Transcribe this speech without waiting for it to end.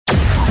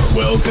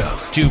Welcome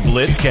to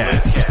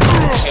Blitzcast,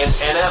 an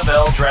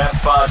NFL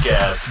Draft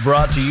podcast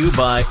brought to you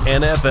by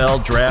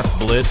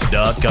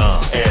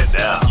NFLDraftBlitz.com. And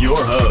now,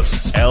 your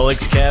hosts,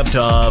 Alex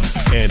Kavtov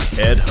and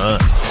Ed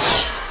Hunt.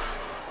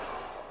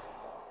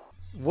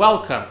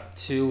 Welcome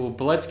to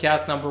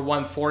Blitzcast number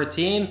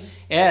 114.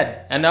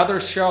 Ed, another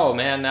show,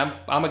 man.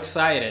 I'm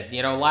excited.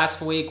 You know,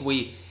 last week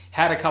we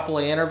had a couple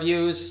of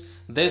interviews.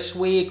 This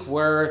week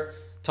we're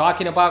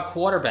talking about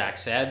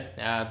quarterbacks, Ed.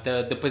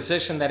 The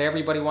position that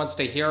everybody wants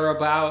to hear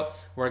about.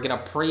 We're going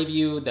to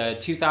preview the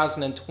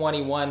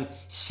 2021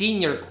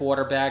 senior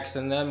quarterbacks,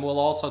 and then we'll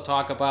also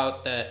talk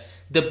about the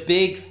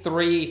big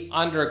three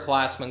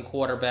underclassmen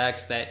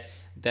quarterbacks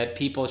that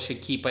people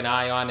should keep an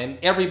eye on, and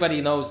everybody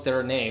knows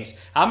their names.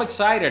 I'm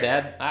excited,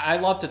 Ed. I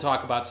love to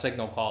talk about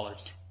signal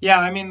callers. Yeah,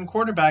 I mean,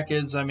 quarterback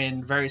is,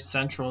 very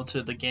central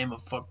to the game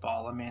of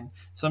football. I mean,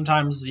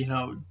 sometimes,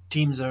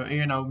 teams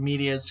are,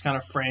 media's kind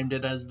of framed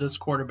it as this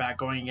quarterback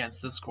going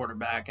against this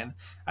quarterback. And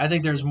I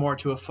think there's more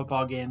to a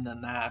football game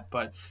than that.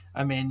 But,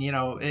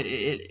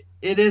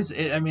 it's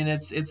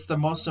the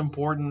most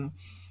important.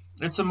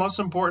 It's the most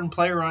important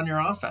player on your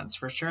offense,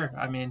 for sure.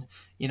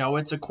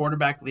 It's a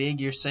quarterback league.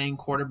 You're saying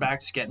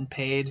quarterbacks getting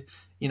paid,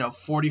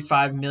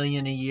 $45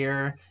 million a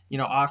year,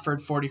 offered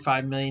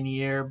 $45 million a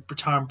year.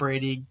 Tom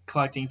Brady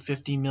collecting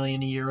 $50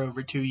 million a year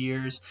over 2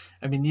 years.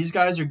 These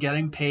guys are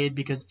getting paid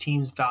because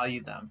teams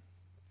value them.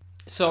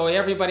 So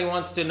everybody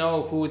wants to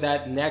know who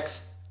that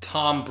next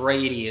Tom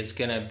Brady is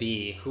going to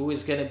be. Who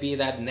is going to be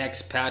that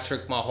next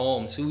Patrick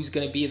Mahomes? Who's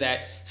going to be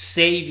that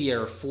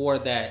savior for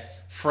that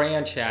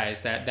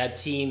franchise, that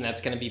team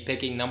that's going to be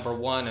picking number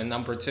one and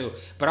number two.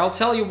 But I'll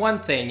tell you one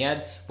thing,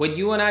 Ed, when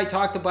you and I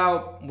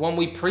when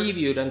we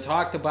previewed and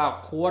talked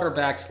about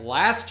quarterbacks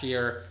last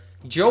year,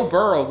 Joe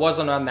Burrow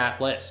wasn't on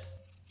that list.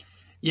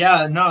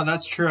 Yeah, no,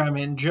 that's true.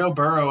 Joe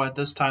Burrow at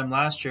this time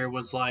last year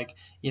was like,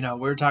 we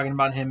were talking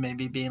about him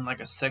maybe being like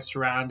a 6th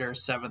rounder,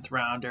 7th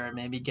rounder, and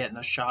maybe getting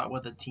a shot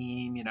with a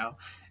team,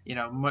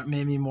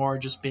 maybe more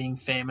just being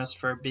famous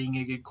for being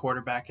a good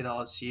quarterback at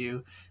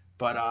LSU.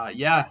 But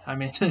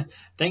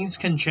things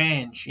can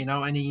change, in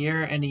a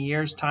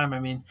year's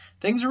time.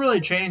 Things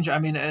really change.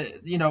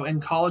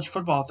 In college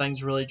football,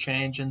 things really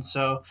change. And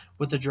so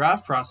with the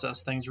draft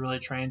process, things really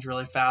change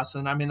really fast.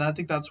 And I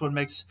think that's what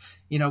makes,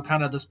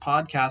 kind of this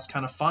podcast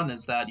kind of fun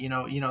is that,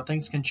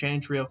 things can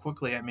change real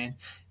quickly.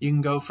 You can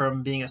go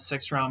from being a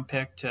 6th round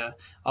pick to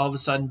all of a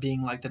sudden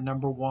being like the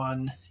number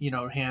one,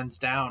 hands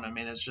down.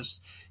 It's just,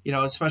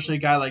 especially a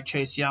guy like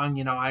Chase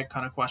Young, I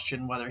kind of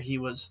question whether he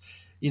was,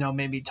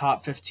 maybe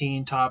top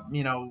 15,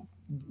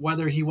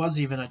 whether he was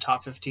even a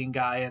top 15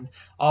 guy. And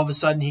all of a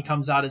sudden he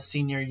comes out his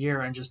senior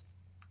year and just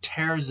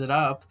tears it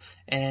up.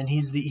 And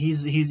he's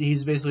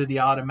basically the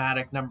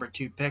automatic number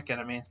 2 pick.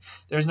 And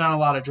there's not a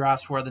lot of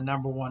drafts where the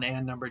number 1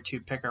 and number 2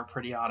 pick are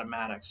pretty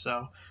automatic.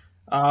 So,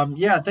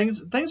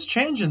 things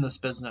change in this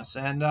business.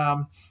 And,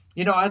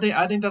 I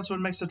think that's what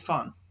makes it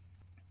fun.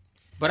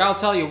 But I'll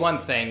tell you one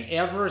thing.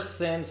 Ever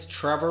since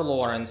Trevor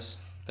Lawrence,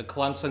 the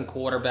Clemson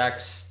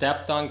quarterback,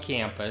 stepped on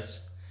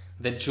campus,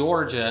 the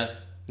Georgia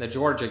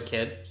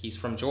kid, he's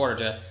from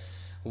Georgia,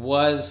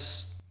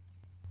 was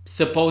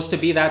supposed to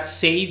be that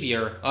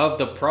savior of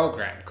the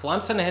program.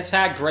 Clemson has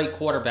had great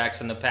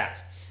quarterbacks in the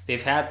past.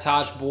 They've had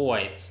Taj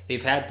Boyd,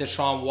 they've had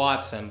Deshaun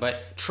Watson,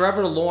 but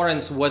Trevor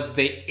Lawrence was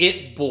the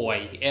it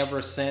boy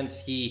ever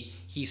since he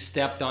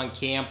stepped on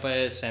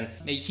campus, and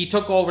he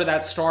took over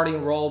that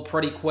starting role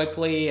pretty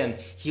quickly, and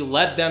he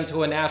led them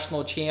to a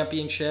national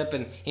championship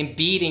and in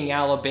beating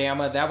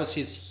Alabama. That was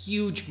his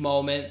huge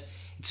moment.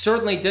 It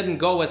certainly didn't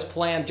go as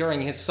planned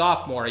during his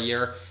sophomore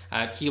year.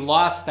 He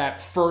lost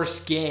that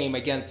first game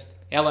against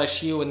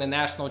LSU in the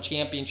national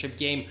championship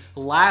game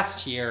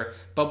last year,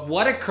 but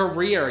what a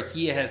career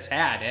he has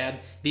had,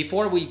 Ed.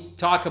 Before we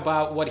talk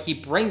about what he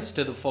brings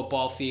to the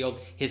football field,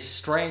 his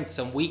strengths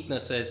and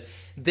weaknesses,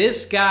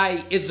 this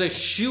guy is a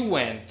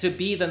shoo-in to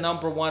be the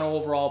number 1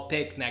 overall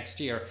pick next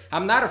year.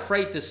 I'm not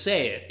afraid to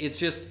say it. It's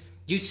just,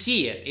 you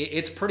see it.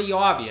 It's pretty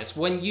obvious.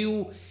 When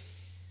you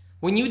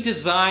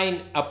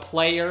design a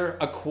player,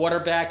 a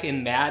quarterback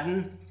in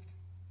Madden,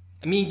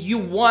 you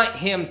want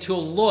him to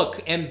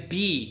look and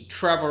be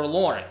Trevor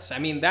Lawrence.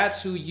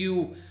 That's who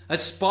you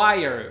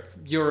aspire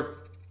your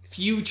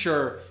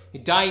future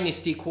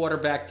dynasty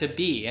quarterback to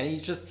be. And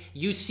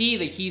you see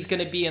that he's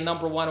going to be a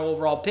number 1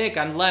 overall pick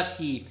unless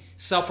he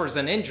suffers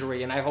an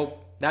injury, and I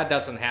hope that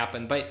doesn't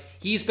happen. But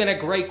he's been a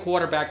great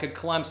quarterback at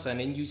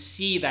Clemson, and you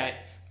see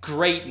that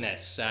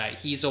greatness.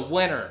 He's a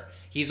winner.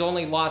 He's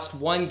only lost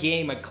 1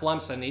 game at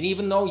Clemson, and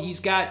even though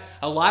he's got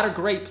a lot of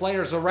great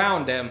players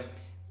around him,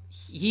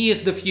 he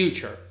is the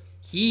future.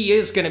 He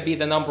is going to be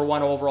the number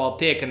 1 overall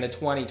pick in the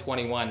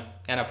 2021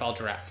 NFL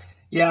Draft.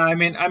 Yeah,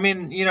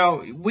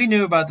 we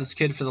knew about this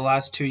kid for the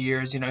last 2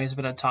 years. He's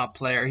been a top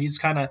player. His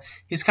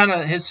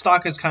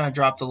stock has kind of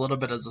dropped a little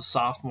bit as a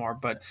sophomore.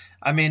 But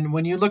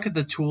when you look at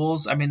the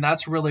tools,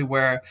 that's really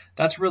where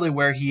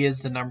he is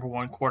the number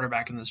one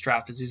quarterback in this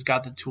draft. Is he's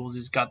got the tools,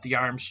 he's got the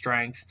arm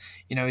strength.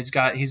 He's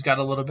got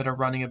a little bit of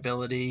running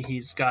ability.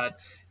 He's got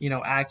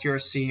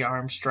accuracy,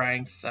 arm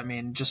strength.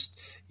 Just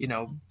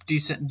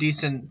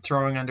decent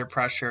throwing under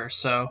pressure.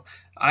 So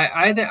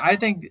I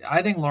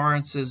think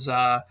Lawrence is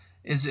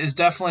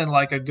definitely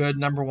like a good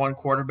number one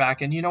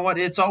quarterback. And you know what?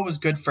 It's always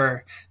good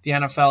for the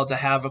NFL to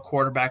have a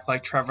quarterback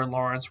like Trevor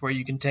Lawrence where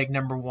you can take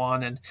number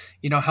one and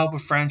help a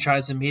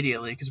franchise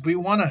immediately, because we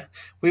want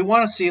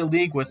to see a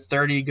league with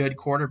 30 good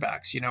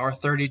quarterbacks, or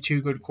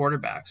 32 good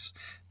quarterbacks.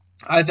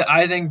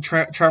 I think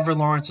Trevor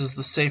Lawrence is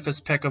the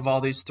safest pick of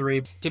all these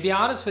three. To be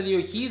honest with you,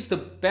 he's the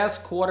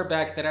best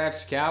quarterback that I've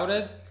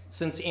scouted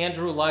since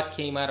Andrew Luck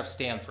came out of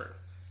Stanford.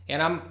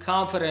 And I'm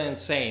confident in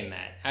saying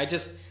that.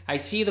 I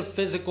see the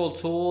physical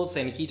tools,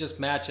 and he just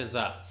matches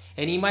up.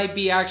 And he might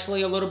be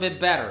actually a little bit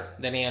better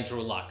than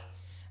Andrew Luck,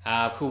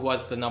 who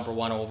was the number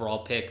one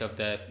overall pick of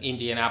the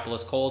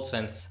Indianapolis Colts.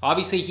 And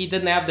obviously he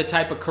didn't have the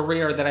type of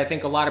career that I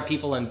think a lot of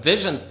people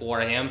envisioned for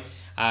him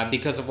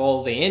because of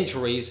all the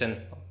injuries, and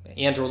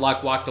Andrew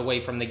Luck walked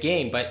away from the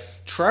game. But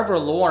Trevor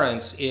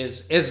Lawrence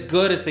is as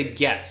good as it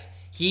gets.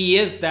 He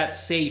is that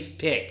safe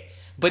pick.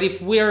 But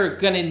if we're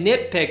going to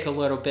nitpick a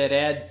little bit,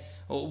 Ed,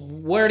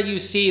 where do you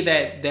see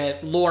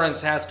that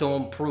Lawrence has to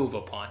improve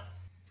upon?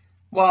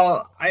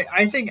 Well,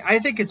 I think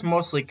it's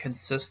mostly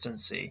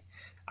consistency.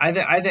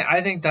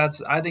 I think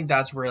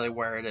that's really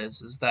where it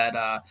is. Is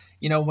that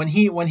when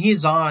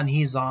he's on,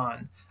 he's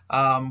on.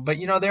 But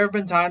there have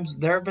been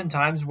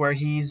times where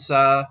he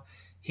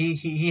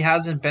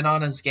hasn't been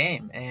on his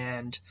game,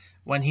 and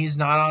when he's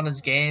not on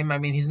his game,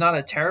 he's not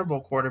a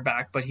terrible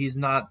quarterback, but he's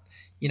not.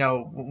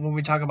 When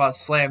we talk about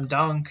slam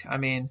dunk,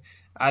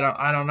 I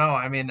don't know.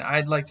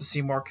 I'd like to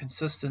see more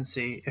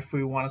consistency if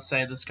we want to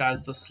say this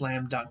guy's the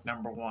slam dunk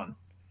number one.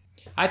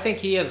 I think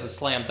he is a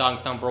slam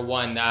dunk number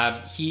one.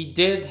 He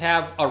did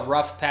have a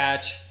rough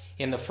patch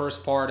in the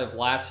first part of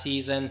last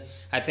season.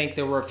 I think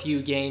there were a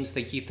few games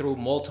that he threw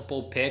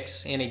multiple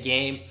picks in a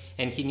game,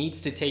 and he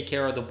needs to take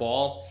care of the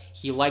ball.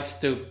 He likes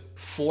to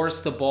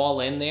force the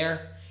ball in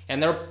there,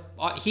 and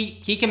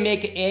he can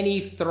make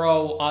any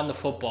throw on the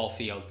football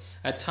field.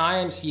 At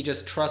times, he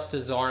just trusts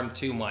his arm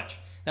too much.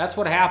 That's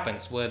what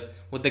happens with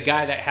the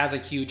guy that has a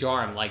huge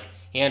arm, like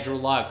Andrew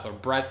Luck or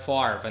Brett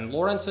Favre. And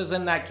Lawrence is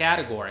in that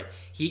category.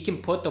 He can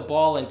put the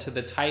ball into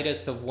the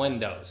tightest of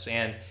windows,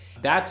 and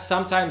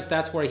sometimes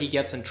that's where he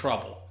gets in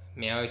trouble.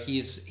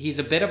 He's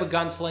a bit of a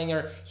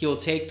gunslinger. He'll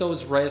take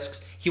those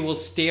risks. He will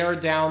stare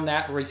down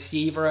that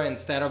receiver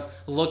instead of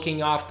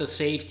looking off the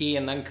safety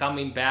and then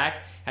coming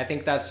back. I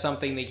think that's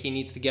something that he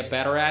needs to get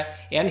better at.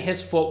 And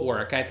his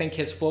footwork. I think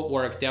his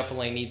footwork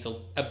definitely needs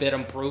a bit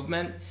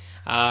improvement.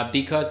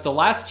 Because the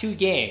last two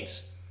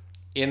games,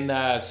 in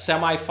the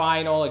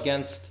semifinal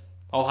against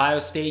Ohio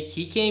State,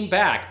 he came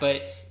back,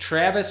 but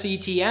Travis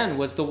Etienne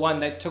was the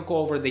one that took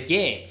over the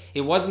game.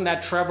 It wasn't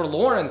that Trevor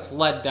Lawrence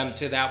led them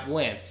to that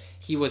win.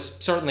 He was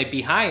certainly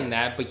behind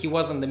that, but he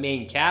wasn't the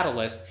main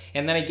catalyst.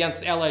 And then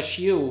against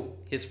LSU,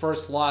 his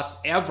first loss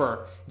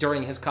ever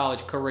during his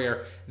college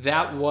career,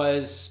 that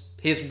was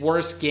his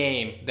worst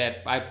game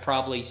that I've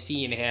probably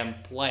seen him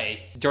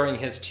play during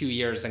his 2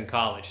 years in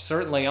college.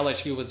 Certainly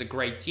LSU was a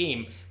great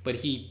team, but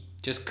he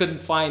just couldn't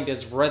find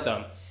his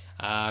rhythm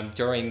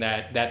during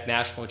that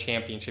national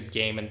championship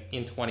game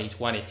in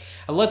 2020.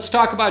 Let's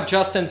talk about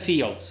Justin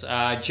Fields.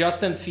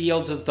 Justin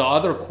Fields is the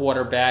other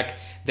quarterback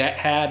that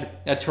had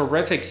a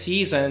terrific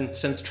season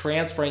since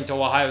transferring to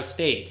Ohio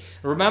State.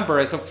 Remember,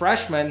 as a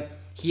freshman,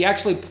 he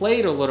actually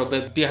played a little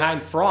bit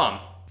behind Fromm,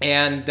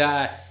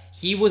 and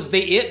he was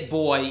the it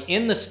boy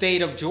in the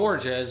state of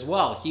Georgia as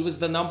well. He was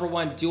the number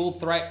one dual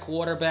threat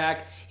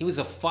quarterback. He was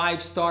a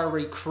 5-star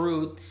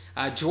recruit.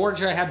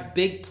 Georgia had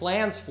big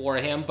plans for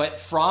him, but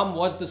Fromm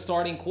was the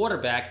starting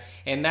quarterback,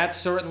 and that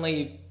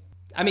certainly,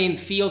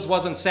 Fields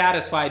wasn't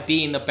satisfied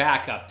being the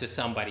backup to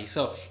somebody.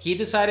 So he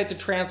decided to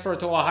transfer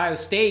to Ohio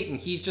State, and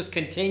he's just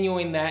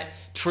continuing that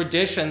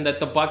tradition that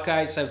the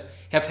Buckeyes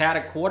have had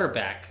at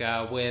quarterback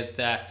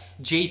with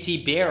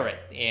J.T. Barrett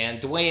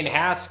and Dwayne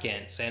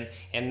Haskins, and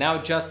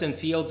now Justin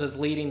Fields is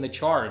leading the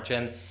charge.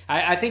 And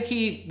I think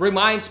he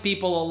reminds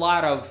people a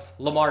lot of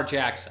Lamar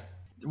Jackson.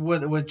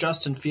 With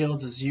Justin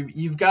Fields is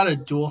you've got a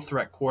dual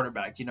threat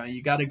quarterback.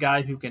 You got a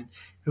guy who can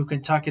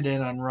tuck it in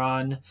and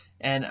run.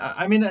 And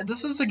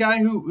this is a guy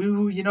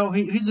who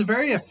he's a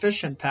very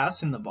efficient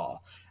passing the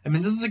ball.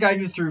 This is a guy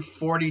who threw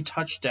 40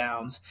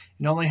 touchdowns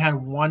and only had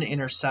one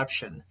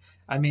interception.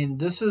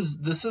 This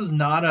is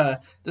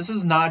not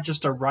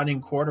just a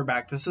running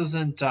quarterback. This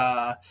isn't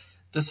like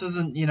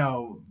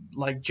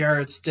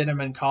Jarrett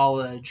Stidham in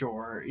college,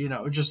 or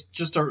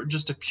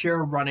just a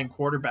pure running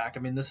quarterback.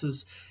 This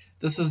is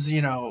a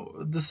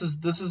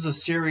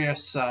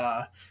serious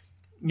guy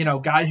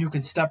who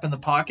can step in the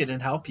pocket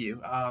and help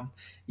you. I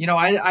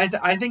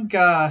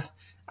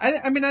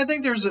I mean, I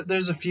think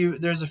there's a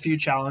few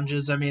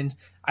challenges. I mean,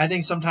 I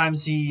think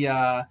sometimes he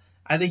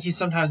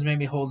sometimes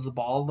maybe holds the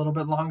ball a little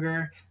bit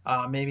longer.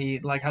 Maybe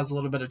like has a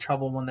little bit of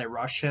trouble when they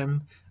rush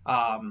him.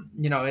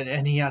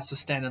 And he has to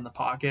stand in the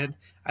pocket.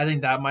 I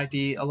think that might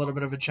be a little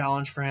bit of a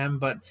challenge for him.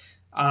 But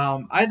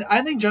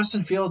I think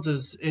Justin Fields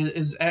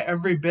is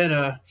every bit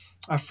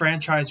a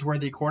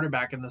franchise-worthy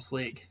quarterback in this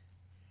league.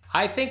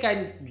 I think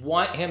I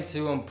want him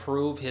to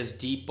improve his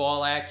deep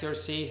ball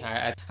accuracy.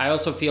 I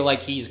also feel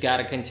like he's got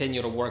to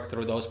continue to work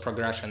through those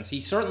progressions.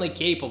 He's certainly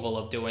capable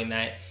of doing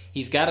that.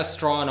 He's got a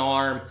strong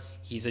arm.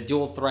 He's a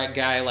dual threat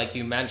guy, like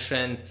you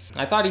mentioned.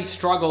 I thought he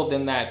struggled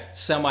in that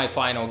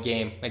semifinal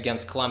game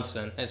against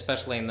Clemson,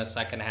 especially in the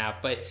second half.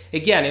 But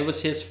again, it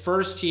was his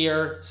first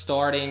year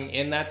starting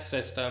in that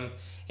system,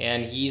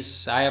 and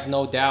I have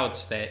no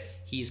doubts that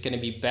he's going to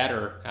be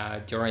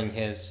better during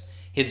his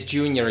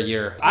junior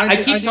year.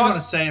 I do want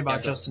to say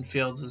about Justin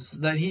Fields is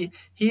that he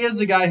is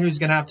a guy who's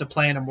going to have to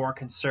play in a more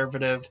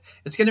conservative.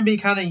 It's going to be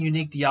kind of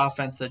unique, the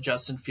offense that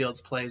Justin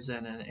Fields plays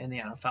in the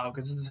NFL,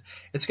 because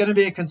it's going to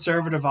be a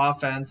conservative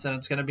offense, and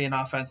it's going to be an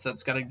offense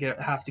that's going to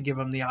have to give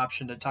him the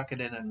option to tuck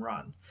it in and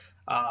run.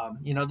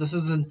 This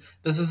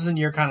isn't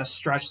your kind of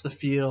stretch the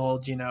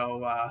field,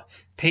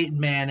 Peyton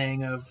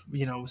Manning of,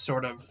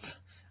 sort of.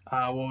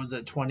 What was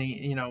it,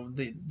 20,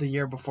 the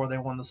year before they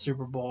won the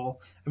Super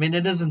Bowl. I mean,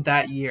 it isn't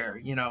that year,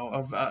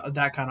 of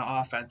that kind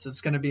of offense.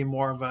 It's going to be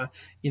more of a,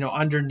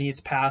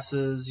 underneath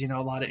passes, a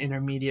lot of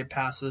intermediate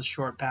passes,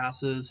 short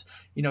passes,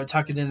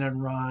 tuck it in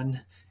and run.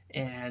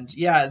 And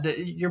yeah,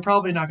 you're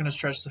probably not going to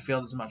stretch the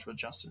field as much with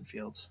Justin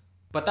Fields.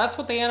 But that's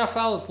what the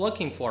NFL is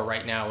looking for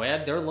right now,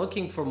 Ed. They're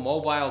looking for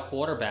mobile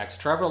quarterbacks.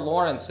 Trevor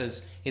Lawrence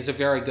is a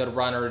very good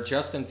runner.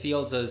 Justin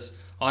Fields is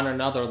on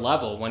another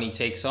level when he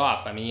takes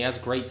off. I mean, he has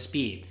great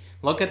speed.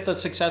 Look at the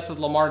success that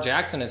Lamar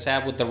Jackson has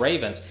had with the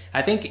Ravens.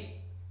 I think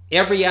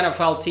every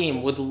NFL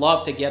team would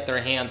love to get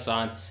their hands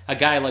on a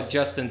guy like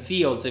Justin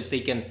Fields if they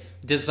can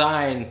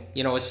design,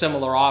 a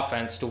similar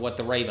offense to what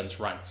the Ravens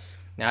run.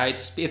 Now,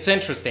 it's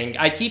interesting.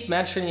 I keep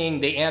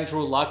mentioning the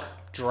Andrew Luck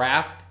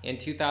draft in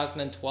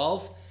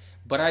 2012,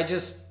 but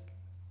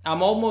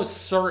I'm almost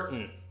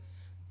certain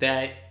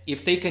that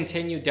if they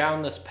continue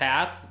down this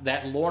path,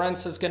 that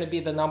Lawrence is going to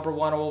be the number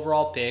 1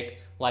 overall pick,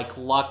 like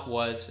Luck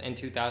was in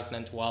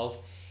 2012.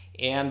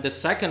 And the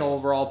second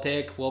overall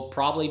pick will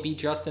probably be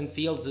Justin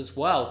Fields as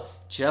well,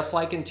 just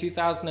like in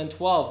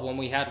 2012 when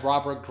we had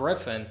Robert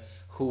Griffin,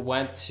 who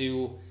went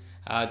to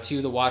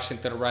the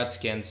Washington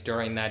Redskins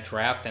during that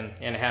draft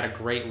and had a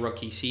great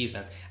rookie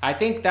season. I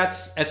think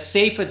that's as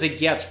safe as it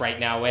gets right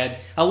now, Ed.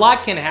 A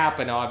lot can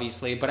happen,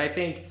 obviously, but I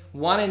think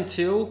 1 and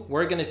 2,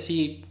 we're going to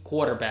see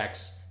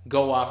quarterbacks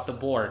go off the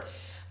board.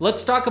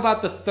 Let's talk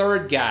about the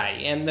third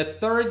guy. And the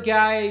third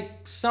guy,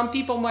 some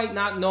people might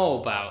not know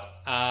about.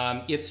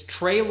 It's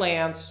Trey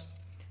Lance,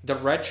 the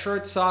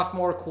redshirt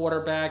sophomore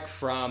quarterback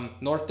from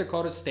North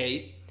Dakota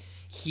State.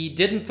 He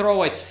didn't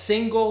throw a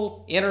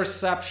single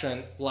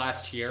interception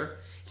last year.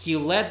 He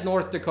led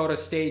North Dakota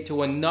State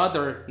to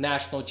another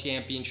national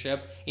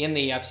championship in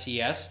the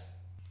FCS.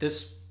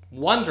 This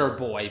wonder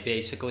boy,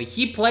 basically.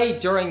 He played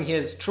during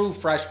his true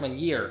freshman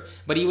year,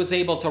 but he was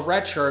able to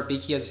redshirt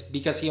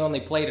because he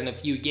only played in a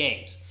few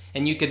games.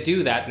 And you could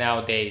do that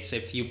nowadays.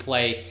 If you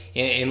play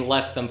in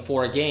less than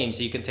 4 games,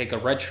 you can take a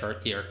red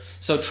shirt here.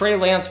 So Trey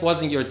Lance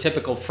wasn't your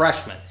typical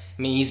freshman.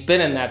 I mean, he's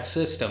been in that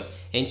system.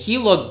 And he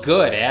looked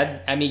good,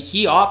 Ed. I mean,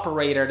 he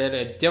operated at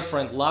a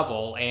different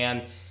level.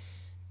 And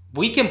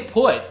we can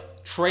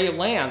put Trey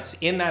Lance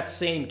in that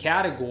same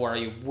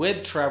category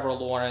with Trevor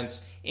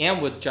Lawrence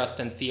and with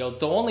Justin Fields.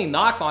 The only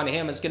knock on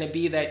him is going to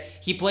be that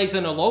he plays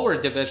in a lower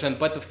division.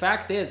 But the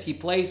fact is, he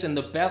plays in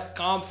the best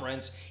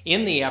conference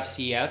in the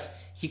FCS.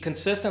 He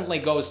consistently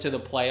goes to the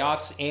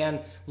playoffs,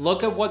 and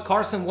look at what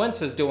Carson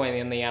Wentz is doing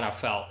in the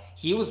NFL.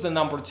 He was the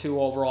number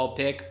 2 overall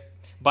pick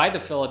by the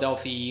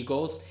Philadelphia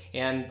Eagles,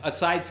 and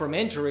aside from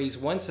injuries,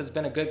 Wentz has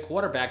been a good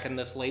quarterback in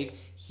this league.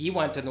 He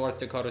went to North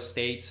Dakota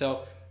State,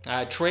 so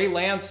Trey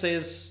Lance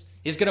is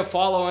going to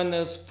follow in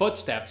those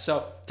footsteps.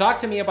 So talk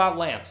to me about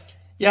Lance.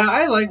 Yeah,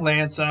 I like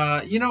Lance.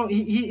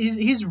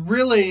 He's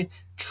really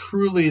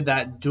truly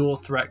that dual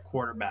threat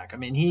quarterback. I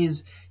mean, he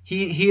is,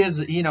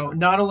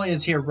 not only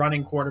is he a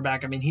running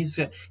quarterback, I mean,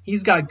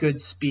 he's got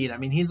good speed. I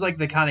mean, he's like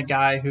the kind of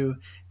guy who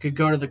could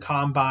go to the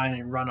combine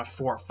and run a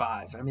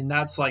 4.5. I mean,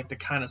 that's like the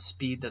kind of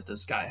speed that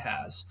this guy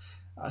has.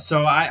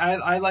 So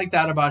I like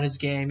that about his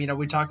game.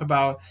 You talk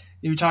about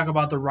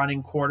the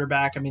running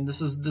quarterback. I mean,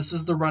 this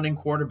is the running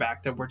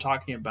quarterback that we're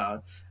talking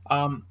about.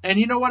 And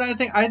you know what, I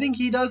think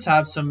he does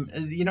have some,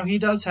 he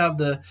does have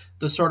the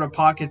sort of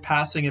pocket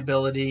passing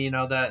ability,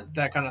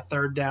 that kind of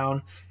third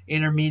down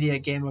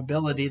intermediate game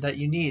ability that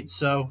you need.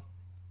 So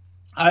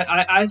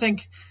I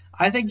think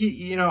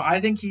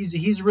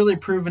he's really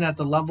proven at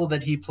the level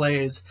that he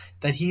plays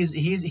that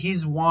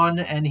he's won,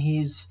 and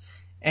he's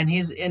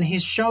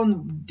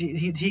shown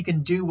he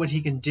can do what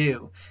he can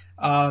do.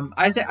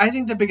 I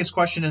think the biggest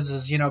question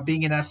is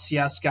being an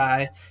FCS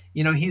guy,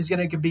 he's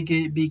going to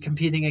be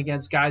competing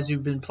against guys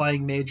who've been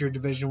playing major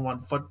Division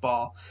One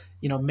football,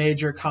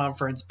 major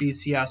conference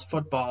BCS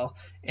football,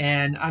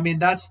 and I mean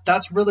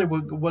that's really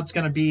what's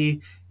going to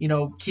be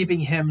keeping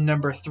him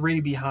number 3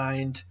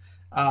 behind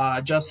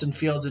Justin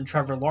Fields and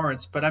Trevor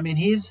Lawrence. But I mean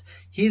he's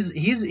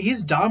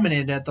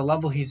dominated at the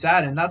level he's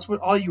at, and that's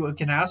what all you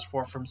can ask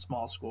for from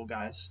small school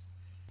guys.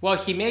 Well,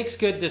 he makes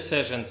good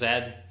decisions,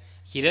 Ed.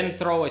 He didn't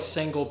throw a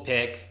single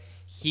pick.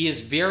 He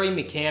is very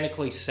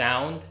mechanically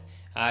sound.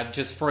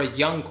 Just for a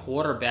young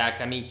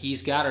quarterback, I mean,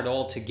 he's got it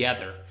all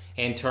together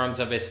in terms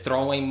of his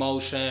throwing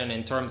motion,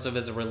 in terms of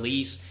his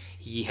release.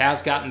 He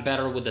has gotten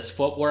better with his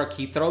footwork.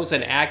 He throws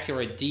an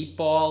accurate deep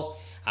ball.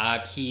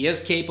 He is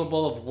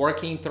capable of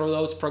working through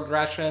those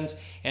progressions.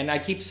 And I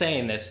keep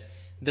saying this,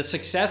 the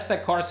success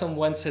that Carson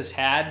Wentz has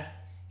had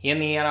in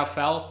the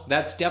NFL,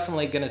 that's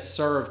definitely going to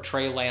serve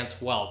Trey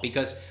Lance well,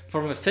 because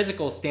from a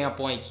physical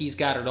standpoint, he's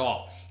got it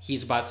all.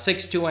 He's about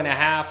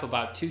 6'2.5",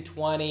 about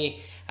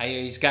 220.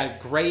 He's got a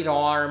great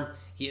arm.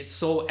 It's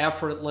so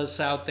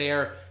effortless out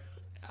there.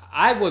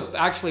 I would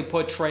actually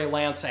put Trey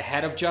Lance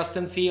ahead of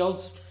Justin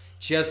Fields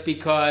just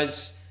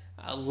because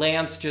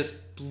Lance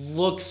just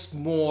looks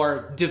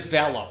more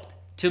developed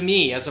to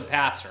me as a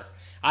passer.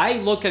 I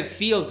look at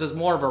Fields as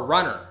more of a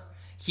runner.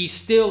 He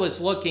still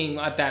is looking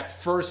at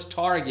that first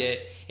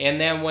target, and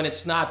then when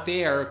it's not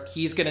there,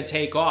 he's going to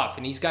take off,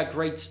 and he's got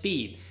great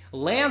speed.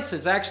 Lance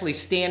is actually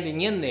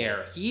standing in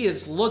there. He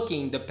is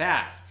looking to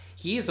pass.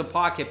 He is a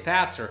pocket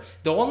passer.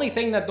 The only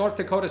thing that North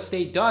Dakota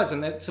State does,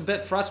 and it's a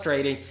bit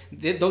frustrating,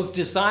 those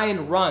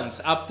design runs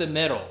up the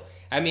middle.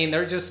 I mean,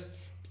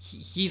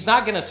 he's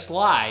not going to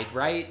slide,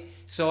 right?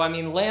 So, I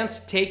mean, Lance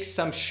takes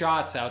some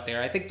shots out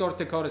there. I think North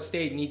Dakota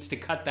State needs to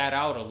cut that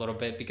out a little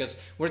bit, because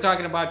we're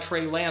talking about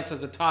Trey Lance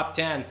as a top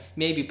 10,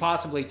 maybe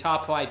possibly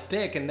top 5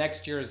 pick in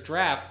next year's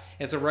draft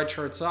as a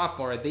redshirt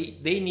sophomore.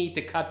 They need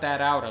to cut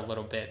that out a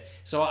little bit.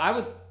 So I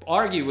would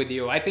argue with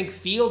you. I think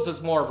Fields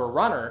is more of a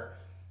runner.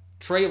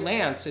 Trey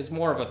Lance is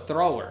more of a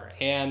thrower.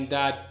 And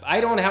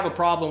I don't have a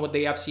problem with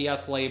the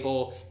FCS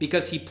label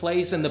because he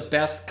plays in the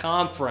best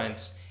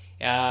conference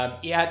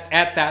at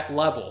that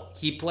level.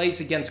 He plays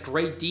against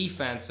great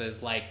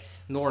defenses like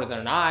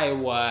Northern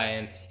Iowa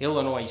and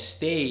Illinois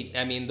State.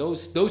 I mean,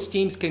 those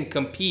teams can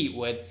compete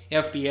with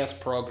FBS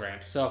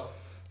programs. So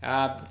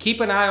keep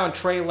an eye on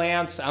Trey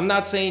Lance. I'm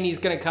not saying he's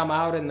going to come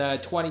out in the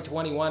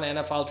 2021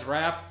 NFL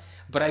draft,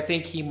 but I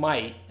think he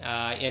might.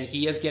 And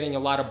he is getting a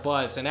lot of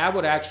buzz. And I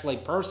would actually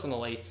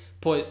personally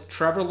put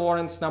Trevor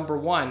Lawrence number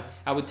 1.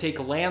 I would take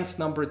Lance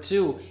number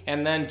 2,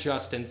 and then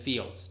Justin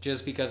Fields,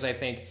 just because I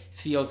think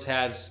Fields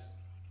has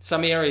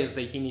some areas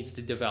that he needs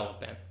to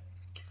develop in.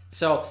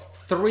 So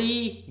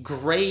 3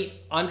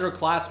 great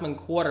underclassmen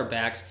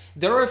quarterbacks.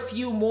 There are a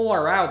few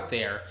more out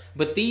there,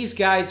 but these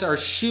guys are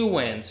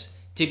shoo-ins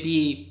to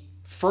be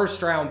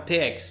first-round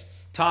picks,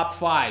 top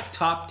 5,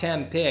 top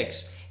 10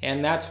 picks,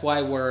 and that's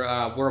why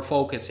we're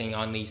focusing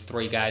on these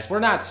 3 guys. We're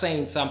not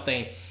saying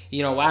something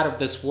out of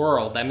this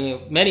world. I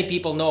mean, many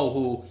people know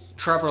who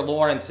Trevor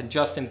Lawrence and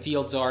Justin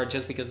Fields are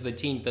just because of the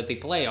teams that they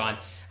play on,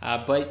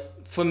 but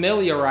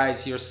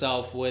familiarize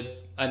yourself with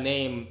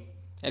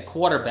a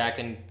quarterback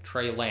in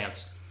Trey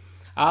Lance.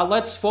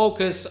 Let's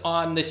focus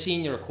on the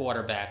senior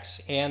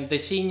quarterbacks. And the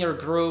senior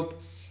group,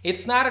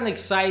 it's not an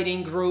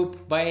exciting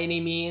group by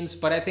any means,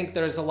 but I think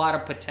there's a lot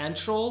of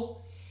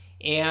potential.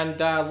 And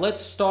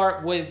let's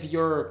start with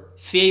your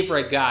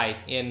favorite guy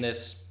in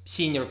this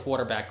senior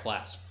quarterback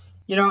class.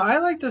 I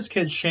like this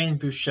kid, Shane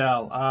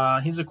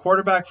Buechele. He's a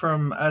quarterback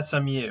from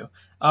SMU.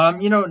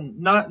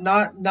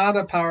 Not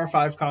a Power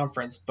 5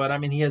 conference, but I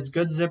mean, he has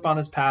good zip on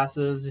his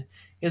passes.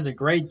 He has a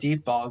great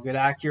deep ball, good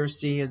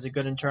accuracy, he has a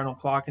good internal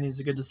clock, and he's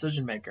a good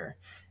decision maker.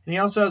 And he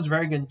also has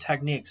very good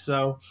technique.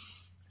 So,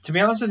 to be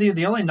honest with you,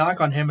 the only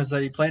knock on him is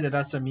that he played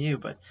at SMU.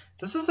 But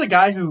this is a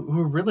guy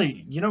who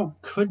really,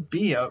 could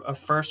be a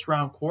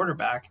first-round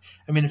quarterback.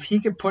 I mean, if he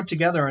could put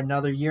together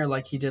another year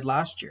like he did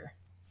last year.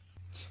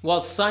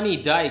 Well, Sonny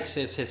Dykes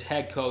is his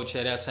head coach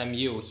at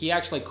SMU. He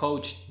actually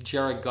coached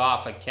Jared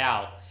Goff at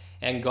Cal,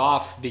 and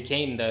Goff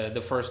became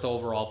the first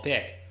overall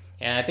pick.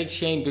 And I think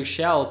Shane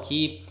Buechele,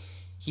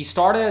 he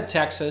started at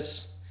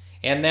Texas,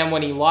 and then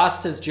when he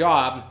lost his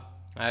job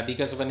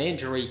because of an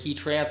injury, he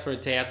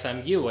transferred to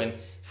SMU and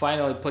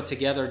finally put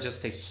together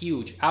just a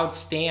huge,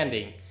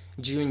 outstanding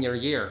junior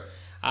year.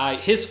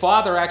 His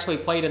father actually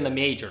played in the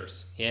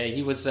majors. Yeah,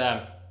 he was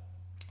a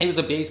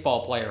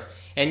baseball player.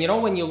 And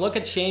when you look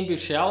at Shane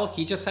Buechele,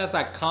 he just has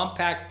that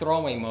compact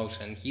throwing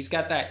motion. He's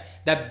got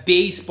that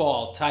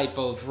baseball type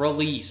of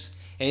release.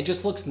 And it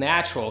just looks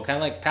natural, kind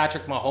of like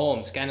Patrick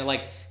Mahomes, kind of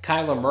like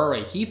Kyler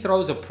Murray. He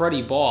throws a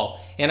pretty ball.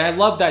 And I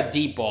love that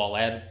deep ball,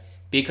 Ed,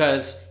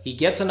 because he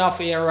gets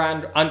enough air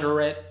under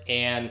it,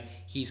 and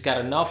he's got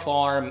enough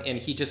arm, and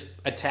he just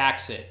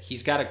attacks it.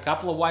 He's got a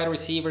couple of wide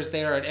receivers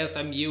there at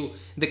SMU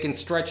that can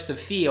stretch the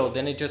field,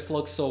 and it just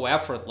looks so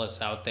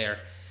effortless out there.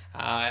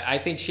 I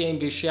think Shane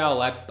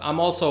Buechele,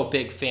 I'm also a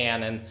big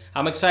fan, and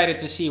I'm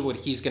excited to see what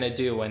he's going to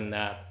do in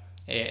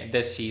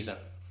this season.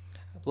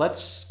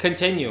 let's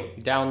continue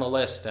down the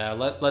list.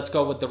 Let's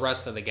go with the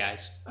rest of the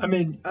guys. I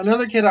mean,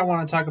 another kid I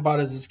want to talk about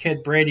is this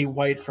kid Brady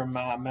White from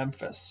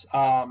Memphis.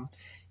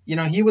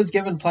 He was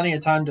given plenty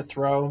of time to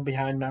throw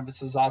behind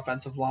Memphis's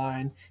offensive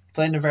line. He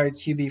played in a very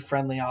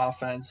QB-friendly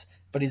offense,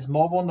 but he's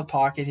mobile in the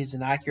pocket. He's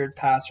an accurate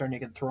passer, and he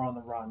can throw on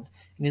the run.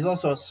 And he's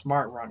also a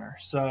smart runner.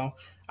 So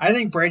I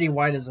think Brady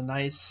White is a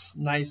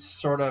nice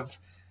sort of,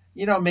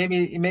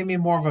 maybe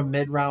more of a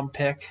mid-round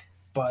pick,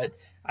 but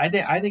I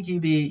think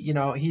he'd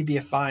be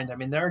a find. I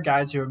mean, there are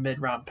guys who are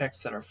mid-round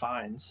picks that are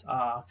finds.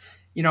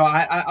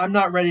 I'm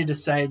not ready to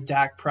say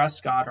Dak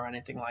Prescott or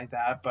anything like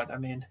that, but I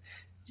mean,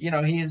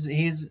 he's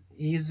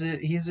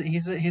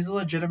a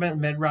legitimate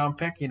mid-round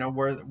pick.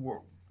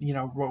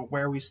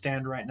 Where we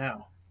stand right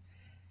now.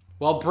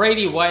 Well,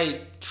 Brady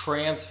White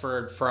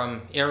transferred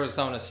from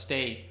Arizona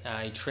State.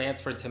 He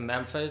transferred to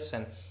Memphis,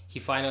 and he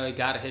finally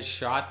got his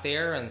shot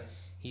there, and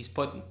he's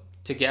put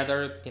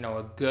together,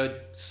 a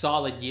good,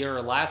 solid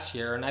year last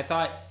year. And I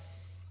thought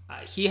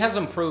he has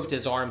improved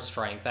his arm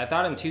strength. I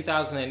thought in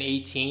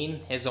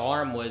 2018, his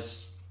arm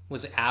was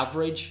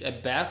average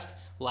at best.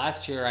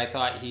 Last year, I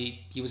thought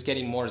he was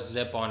getting more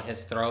zip on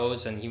his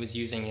throws, and he was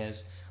using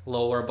his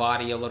lower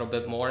body a little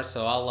bit more.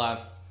 So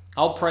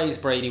I'll praise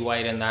Brady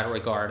White in that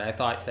regard. I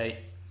thought that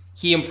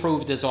he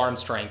improved his arm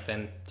strength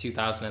in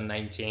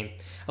 2019.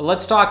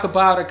 Let's talk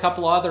about a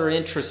couple other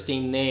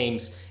interesting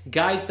names,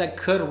 guys that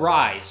could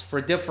rise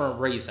for different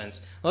reasons.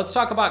 Let's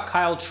talk about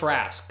Kyle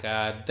Trask.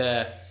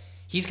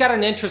 He's got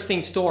an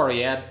interesting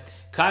story, Ed.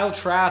 Kyle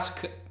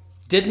Trask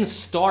didn't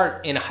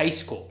start in high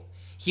school.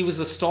 He was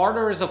a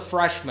starter as a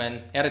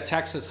freshman at a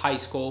Texas high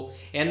school,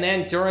 and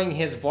then during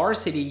his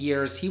varsity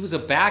years, he was a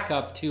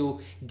backup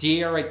to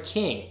D'Eriq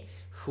King,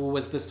 who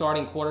was the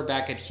starting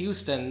quarterback at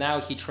Houston.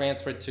 Now he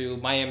transferred to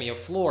Miami of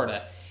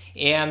Florida.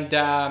 And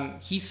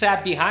he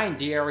sat behind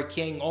D'Eriq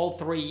King all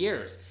 3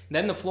 years.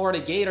 Then the Florida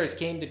Gators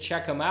came to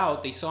check him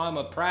out. They saw him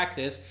at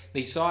practice.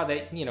 They saw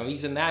that,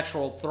 he's a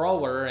natural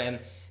thrower, and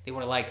they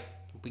were like,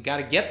 we got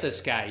to get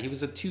this guy. He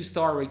was a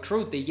 2-star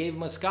recruit. They gave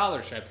him a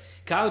scholarship.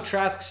 Kyle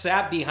Trask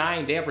sat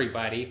behind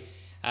everybody.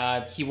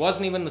 He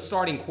wasn't even the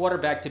starting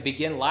quarterback to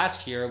begin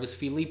last year. It was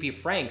Felipe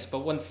Franks. But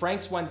when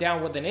Franks went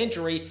down with an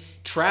injury,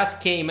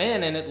 Trask came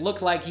in, and it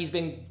looked like he's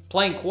been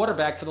playing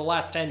quarterback for the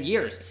last 10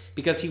 years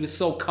because he was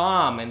so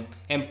calm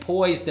and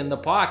poised in the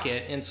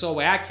pocket and so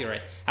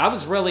accurate. I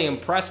was really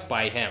impressed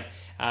by him.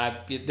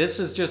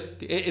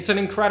 It's an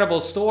incredible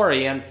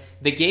story, and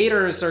the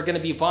Gators are going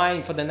to be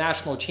vying for the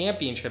national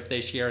championship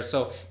this year.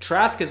 So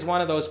Trask is one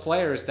of those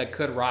players that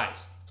could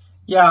rise.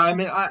 Yeah, I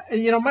mean,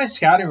 my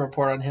scouting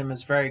report on him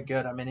is very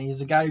good. I mean,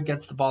 he's a guy who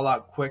gets the ball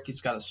out quick.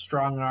 He's got a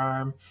strong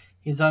arm.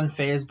 He's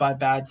unfazed by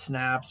bad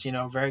snaps.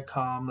 Very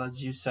calm,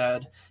 as you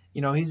said.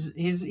 He's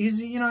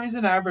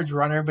an average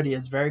runner, but he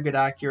has very good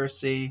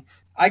accuracy.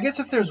 I guess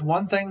if there's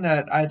one thing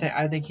that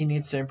I think he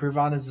needs to improve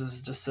on is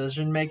his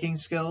decision-making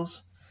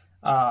skills.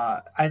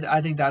 I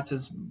think that's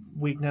his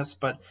weakness,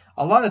 but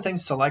a lot of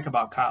things to like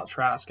about Kyle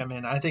Trask. I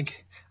mean, I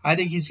think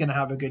he's going to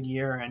have a good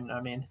year, and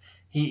I mean,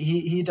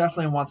 he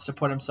definitely wants to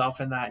put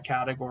himself in that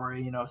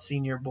category,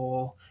 Senior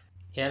Bowl.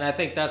 Yeah, and I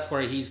think that's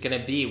where he's going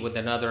to be with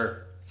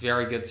another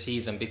very good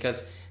season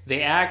because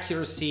the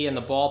accuracy and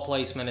the ball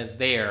placement is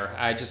there.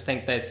 I just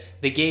think that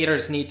the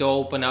Gators need to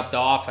open up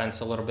the offense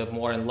a little bit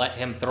more and let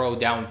him throw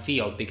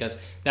downfield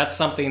because that's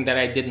something that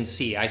I didn't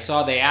see. I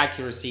saw the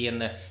accuracy in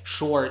the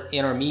short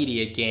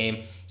intermediate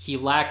game. He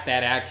lacked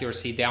that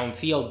accuracy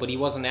downfield, but he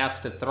wasn't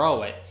asked to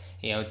throw it,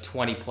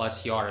 20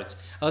 plus yards.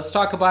 Let's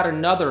talk about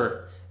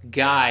another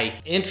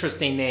guy,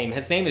 interesting name.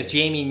 His name is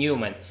Jamie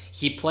Newman.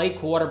 He played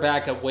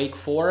quarterback at Wake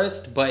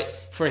Forest, but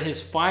for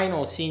his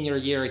final senior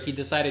year, he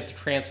decided to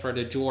transfer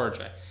to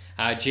Georgia.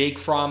 Jake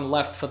Fromm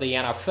left for the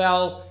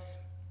NFL.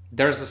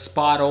 There's a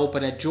spot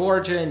open at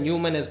Georgia, and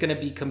Newman is going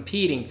to be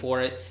competing for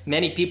it.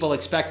 Many people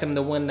expect him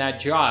to win that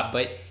job,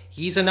 but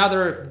he's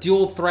another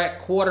dual-threat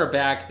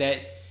quarterback that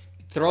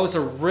throws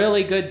a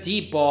really good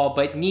deep ball,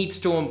 but needs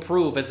to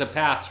improve as a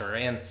passer.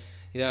 And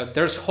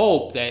there's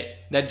hope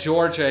that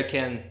Georgia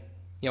can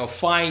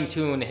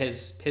fine-tune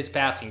his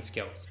passing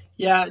skills.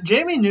 Yeah,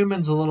 Jamie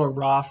Newman's a little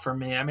raw for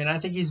me. I mean, I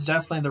think he's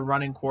definitely the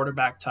running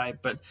quarterback type,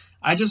 but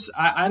I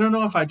don't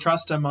know if I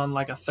trust him on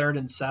like a 3rd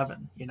and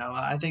 7.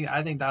 I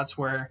think that's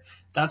where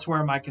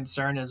my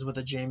concern is with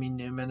a Jamie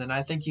Newman, and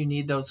I think you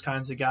need those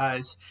kinds of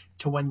guys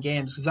to win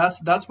games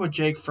because that's what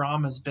Jake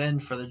Fromm has been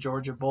for the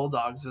Georgia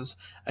Bulldogs, is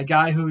a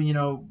guy who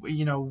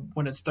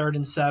when it's 3rd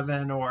and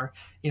 7 or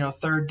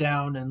 3rd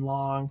down and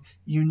long,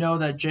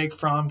 that Jake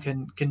Fromm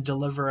can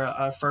deliver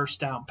a first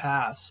down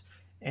pass,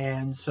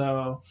 and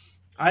so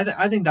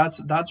I think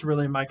that's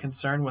really my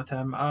concern with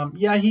him.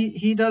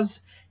 He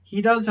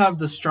does have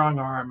the strong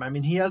arm. I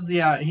mean, he has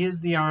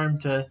the arm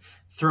to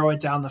throw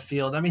it down the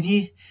field. I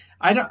mean,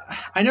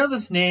 I know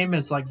this name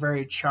is like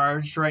very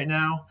charged right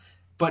now,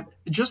 but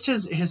just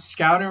his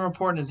scouting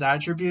report and his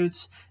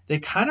attributes, they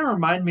kind of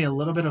remind me a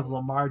little bit of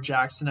Lamar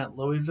Jackson at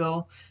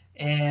Louisville.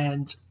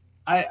 And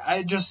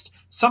I just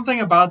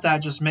something about that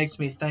just makes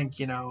me think,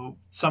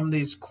 some of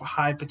these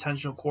high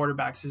potential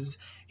quarterbacks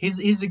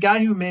he's a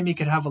guy who maybe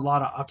could have a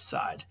lot of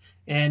upside.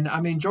 And I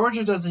mean,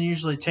 Georgia doesn't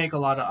usually take a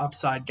lot of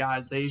upside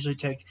guys. They usually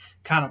take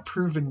kind of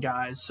proven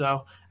guys.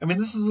 So, I mean,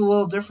 this is a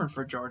little different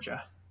for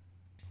Georgia.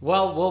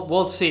 Well,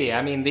 we'll see.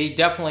 I mean, they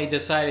definitely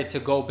decided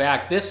to go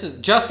back.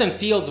 Justin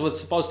Fields was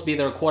supposed to be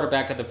their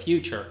quarterback of the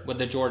future with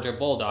the Georgia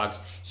Bulldogs.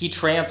 He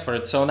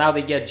transferred, so now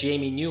they get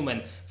Jamie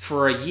Newman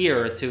for a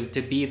year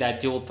to be that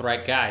dual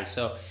threat guy.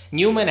 So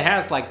Newman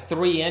has like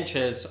 3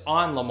 inches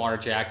on Lamar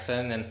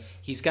Jackson, and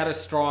he's got a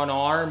strong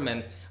arm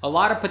and a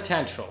lot of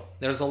potential.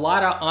 There's a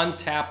lot of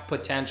untapped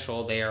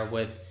potential there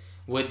with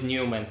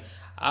Newman.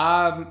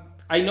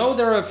 I know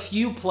there are a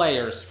few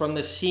players from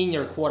the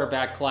senior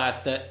quarterback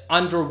class that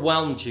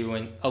underwhelmed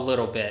you a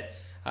little bit.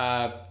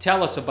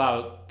 Tell us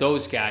about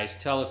those guys.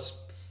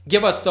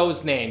 Give us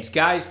those names.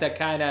 Guys that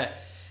kind of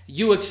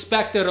you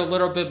expected a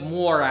little bit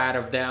more out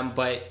of them,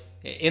 but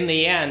in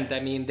the end,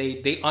 I mean,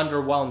 they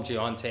underwhelmed you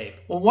on tape.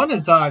 Well, one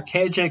is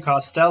KJ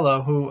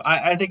Costello, who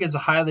I think is a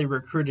highly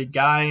recruited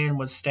guy and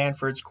was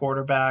Stanford's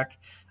quarterback.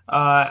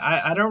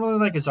 I don't really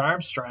like his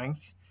arm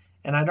strength.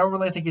 And I don't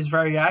really think he's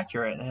very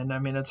accurate. And I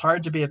mean, it's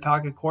hard to be a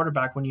pocket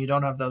quarterback when you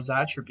don't have those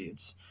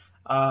attributes.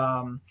 Did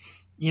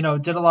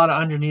a lot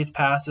of underneath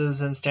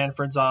passes in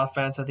Stanford's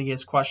offense. I think he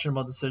has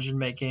questionable decision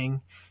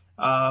making.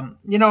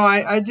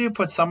 I do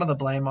put some of the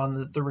blame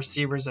on the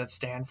receivers at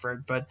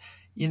Stanford, but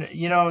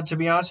to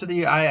be honest with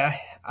you,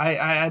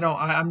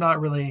 I'm not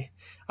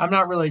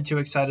really too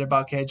excited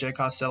about KJ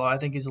Costello. I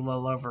think he's a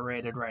little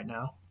overrated right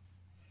now.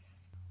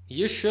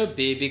 You should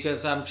be,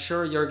 because I'm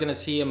sure you're going to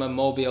see him in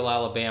Mobile,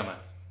 Alabama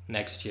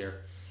next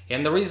year.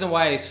 And the reason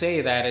why I say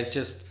that is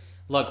just,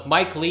 look,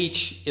 Mike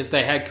Leach is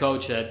the head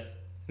coach at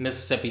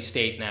Mississippi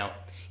State now.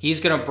 He's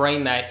going to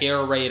bring that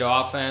air raid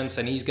offense,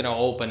 and he's going to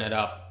open it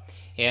up.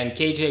 And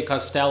KJ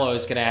Costello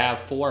is going to have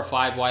 4 or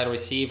 5 wide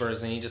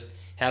receivers, and he just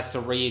has to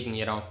read,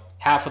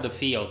 half of the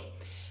field.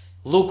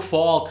 Luke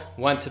Falk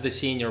went to the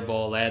Senior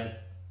Bowl,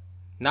 Ed.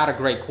 Not a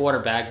great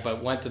quarterback,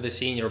 but went to the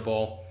Senior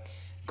Bowl.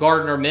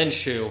 Gardner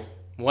Minshew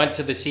went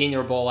to the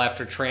Senior Bowl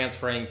after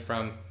transferring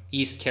from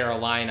East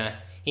Carolina.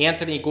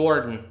 Anthony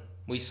Gordon,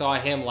 we saw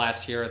him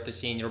last year at the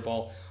Senior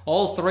Bowl.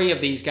 All 3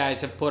 of these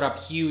guys have put up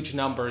huge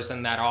numbers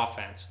in that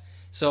offense.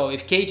 So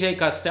if KJ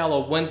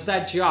Costello wins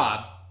that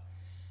job,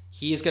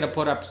 he's going to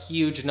put up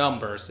huge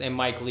numbers in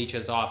Mike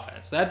Leach's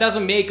offense. That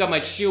doesn't make him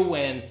a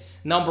shoo-in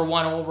number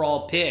 1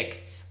 overall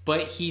pick,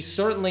 but he's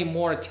certainly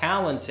more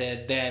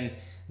talented than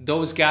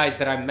those guys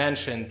that I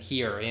mentioned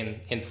here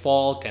in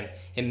Falk and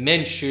in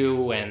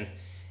Minshew and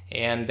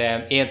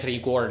Anthony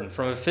Gordon.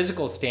 From a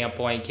physical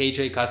standpoint,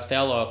 KJ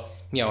Costello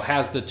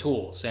has the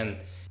tools. And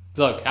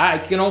look, I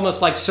can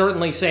almost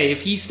certainly say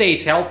if he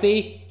stays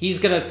healthy, he's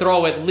going to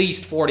throw at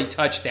least 40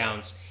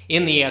 touchdowns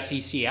in the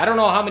SEC. I don't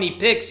know how many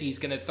picks he's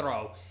going to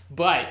throw,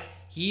 but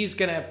he's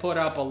going to put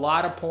up a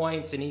lot of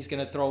points and he's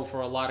going to throw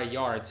for a lot of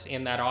yards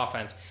in that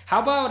offense.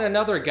 How about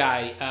another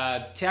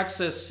guy,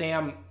 Texas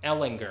Sam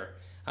Ehlinger?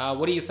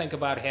 What do you think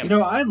about him?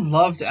 I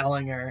loved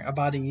Ehlinger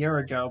about a year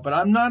ago, but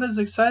I'm not as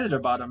excited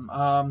about him.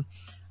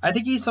 I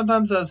think he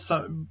sometimes has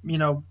some,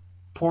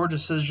 poor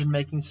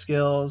decision-making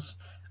skills.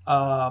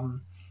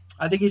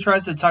 I think he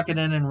tries to tuck it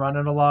in and run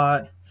it a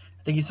lot.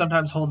 I think he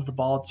sometimes holds the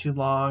ball too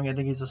long. I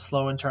think he's a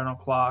slow internal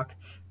clock.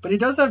 But he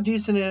does have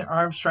decent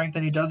arm strength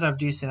and he does have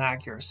decent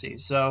accuracy.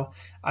 So,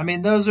 I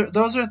mean, those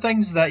are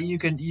things that you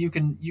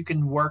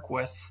can work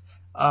with.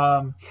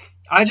 I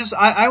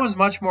was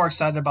much more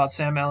excited about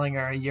Sam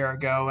Ehlinger a year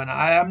ago, and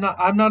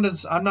I'm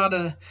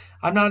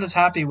not as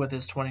happy with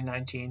his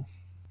 2019.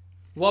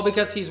 Well,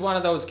 because he's one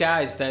of those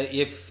guys that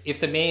if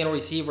the main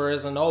receiver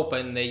isn't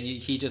open,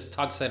 he just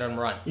tucks it and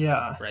runs.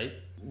 Yeah. Right.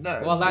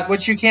 No, well, that's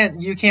which you can't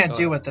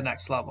do at the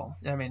next level.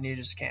 I mean, you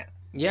just can't.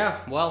 Yeah.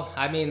 Well,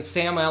 I mean,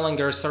 Sam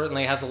Ehlinger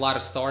certainly has a lot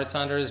of starts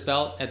under his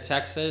belt at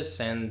Texas,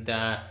 and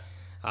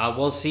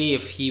we'll see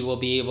if he will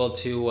be able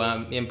to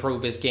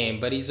improve his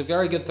game. But he's a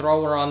very good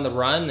thrower on the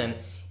run, and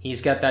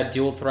he's got that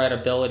dual threat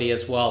ability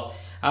as well.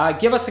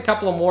 Give us a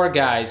couple of more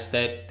guys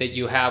that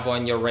you have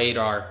on your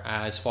radar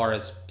as far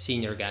as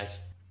senior guys.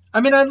 I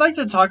mean, I'd like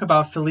to talk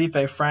about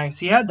Felipe Franks.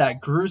 He had that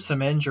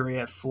gruesome injury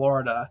at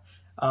Florida,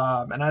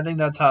 and I think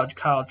that's how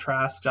Kyle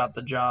Trask got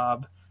the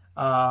job.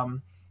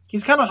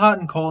 He's kind of hot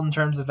and cold in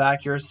terms of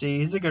accuracy.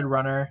 He's a good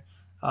runner.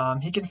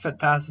 He can fit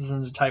passes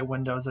into tight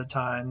windows at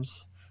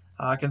times.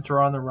 Can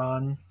throw on the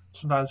run.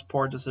 Sometimes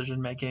poor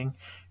decision making.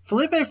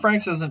 Felipe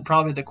Franks isn't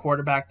probably the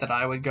quarterback that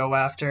I would go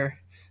after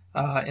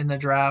in the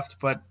draft,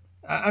 but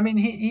I mean,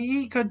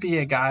 he could be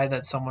a guy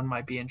that someone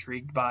might be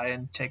intrigued by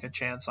and take a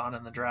chance on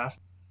in the draft.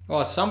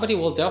 Well, somebody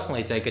will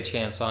definitely take a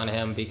chance on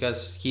him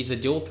because he's a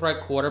dual threat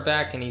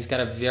quarterback and he's got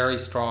a very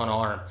strong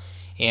arm.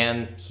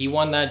 And he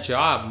won that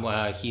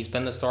job. He's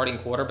been the starting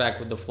quarterback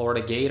with the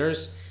Florida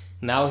Gators.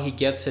 Now he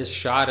gets his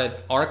shot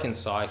at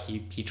Arkansas.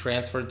 He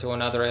transferred to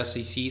another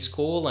SEC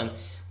school, and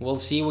we'll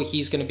see what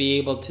he's going to be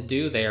able to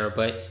do there.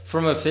 But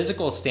from a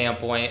physical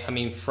standpoint, I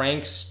mean,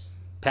 Franks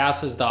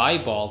passes the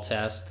eyeball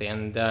test,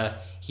 and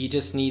he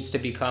just needs to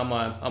become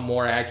a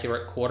more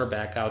accurate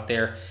quarterback out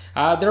there.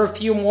 There are a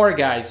few more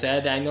guys,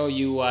 Ed. I know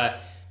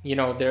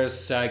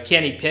there's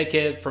Kenny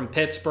Pickett from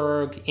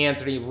Pittsburgh,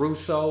 Anthony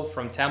Russo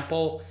from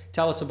Temple.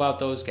 Tell us about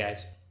those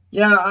guys.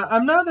 Yeah,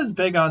 I'm not as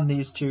big on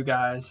these two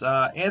guys.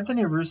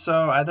 Anthony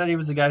Russo, I thought he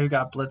was a guy who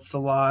got blitzed a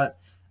lot.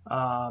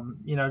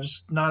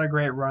 Just not a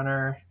great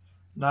runner.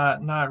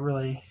 Not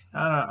really.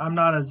 I'm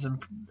not as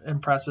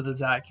impressed with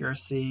his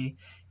accuracy.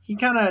 He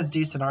kind of has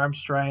decent arm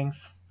strength.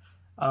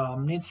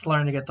 Needs to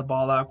learn to get the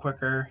ball out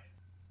quicker.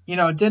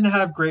 Didn't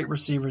have great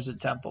receivers at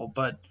Temple,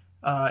 but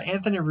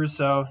Anthony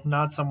Russo,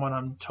 not someone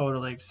I'm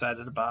totally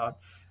excited about.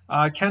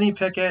 Kenny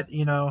Pickett,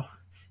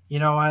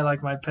 I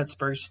like my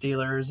Pittsburgh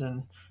Steelers,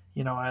 and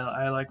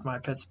I like my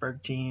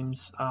Pittsburgh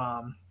teams.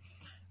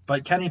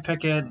 But Kenny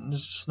Pickett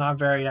is just not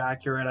very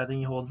accurate. I think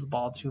he holds the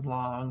ball too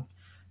long.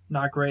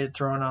 Not great at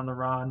throwing on the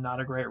run. Not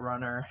a great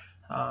runner.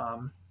 I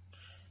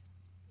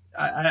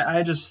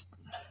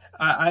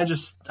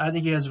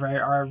think he has very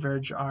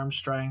average arm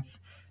strength.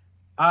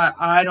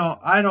 I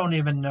don't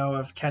even know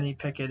if Kenny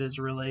Pickett is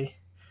really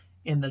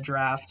in the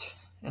draft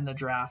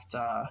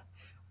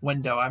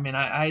window. I mean,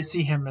 I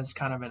see him as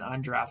kind of an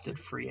undrafted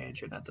free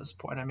agent at this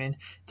point. I mean,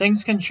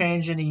 things can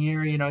change in a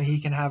year. He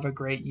can have a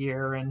great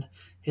year in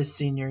his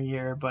senior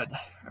year, but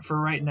for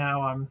right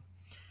now,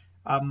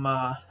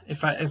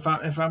 if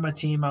I'm a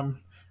team, I'm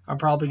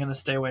probably going to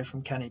stay away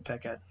from Kenny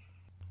Pickett.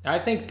 I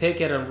think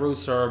Pickett and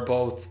Russo are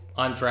both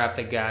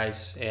undrafted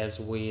guys as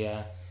we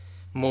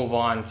move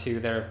on to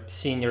their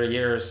senior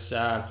years.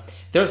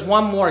 There's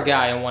one more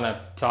guy I want to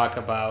talk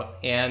about,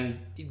 and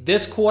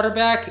this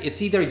quarterback,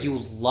 it's either you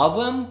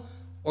love him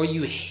or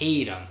you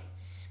hate him.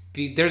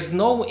 There's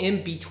no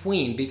in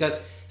between,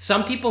 because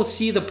some people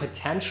see the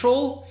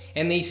potential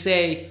and they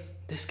say,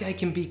 this guy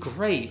can be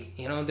great.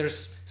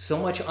 There's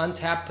so much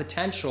untapped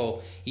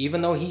potential,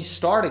 even though he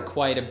started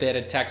quite a bit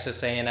at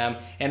Texas A&M,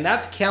 and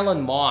that's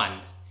Kellen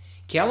Mond.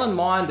 Kellen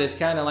Mond is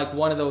kind of like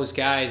one of those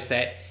guys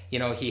that,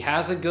 he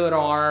has a good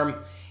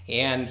arm,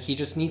 and he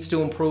just needs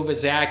to improve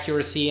his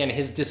accuracy and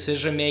his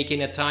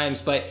decision-making at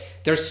times. But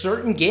there's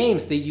certain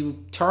games that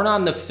you turn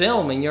on the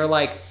film and you're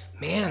like,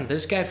 man,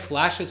 this guy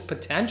flashes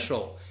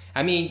potential.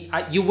 I mean,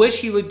 you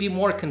wish he would be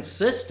more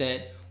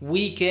consistent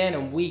week in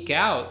and week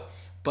out.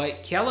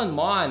 But Kellen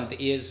Mond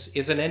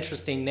is an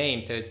interesting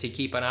name to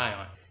keep an eye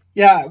on.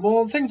 Yeah,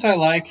 well, things I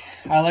like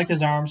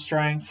his arm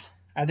strength.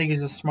 I think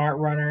he's a smart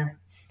runner.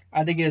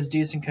 I think he has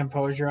decent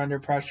composure under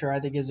pressure. I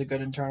think he has a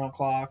good internal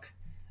clock.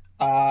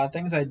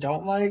 Things I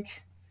don't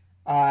like,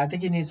 I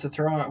think he needs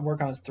to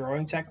work on his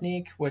throwing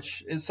technique,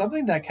 which is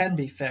something that can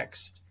be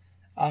fixed.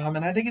 And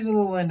I think he's a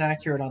little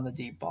inaccurate on the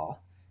deep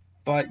ball.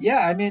 But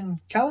yeah, I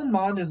mean, Kellen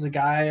Mond is a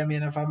guy. I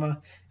mean, if I'm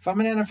an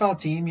NFL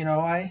team,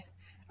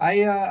 I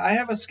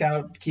have a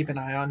scout keep an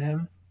eye on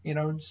him,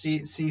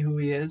 see who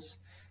he is.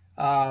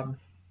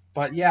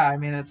 But yeah, I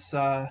mean, it's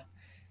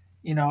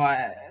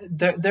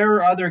there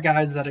are other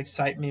guys that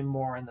excite me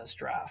more in this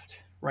draft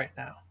right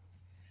now,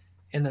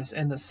 in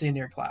the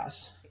senior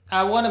class.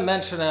 I want to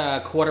mention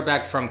a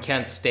quarterback from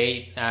Kent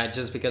State,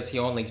 just because he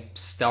only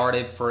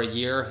started for a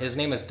year. His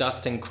name is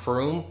Dustin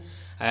Kroom.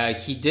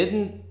 He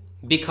didn't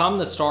become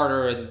the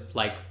starter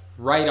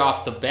right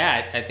off the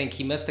bat. I think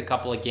he missed a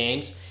couple of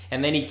games,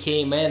 and then he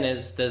came in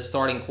as the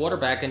starting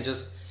quarterback and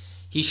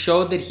he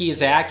showed that he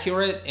is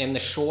accurate in the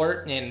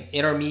short and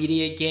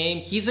intermediate game.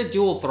 He's a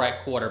dual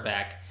threat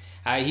quarterback.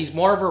 He's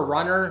more of a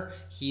runner.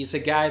 He's a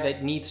guy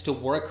that needs to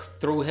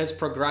work through his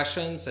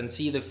progressions and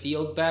see the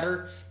field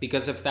better,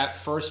 because if that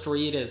first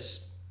read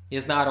is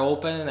not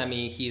open, I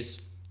mean,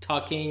 he's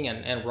tucking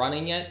and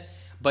running it.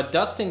 But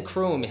Dustin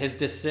Kroom, his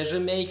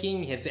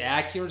decision-making, his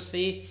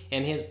accuracy,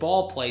 and his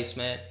ball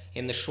placement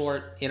in the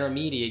short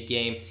intermediate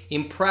game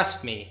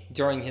impressed me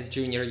during his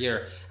junior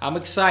year. I'm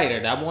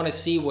excited. I want to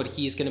see what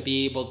he's going to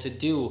be able to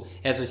do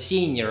as a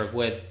senior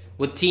with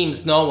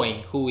teams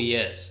knowing who he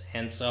is.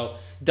 And so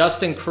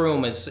Dustin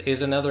Kroom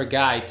is another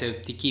guy to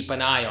keep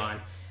an eye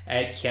on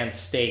at Kent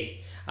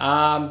State.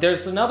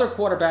 There's another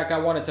quarterback I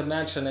wanted to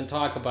mention and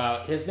talk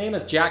about. His name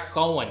is Jack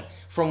Coan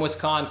from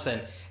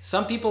Wisconsin.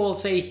 Some people will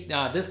say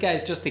this guy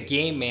is just a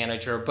game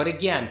manager, but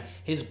again,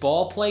 his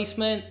ball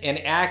placement and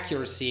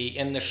accuracy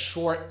in the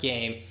short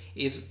game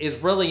is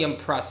really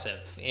impressive,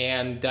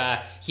 and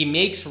he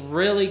makes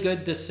really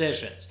good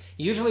decisions.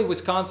 Usually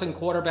Wisconsin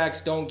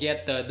quarterbacks don't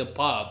get the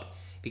pub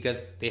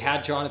because they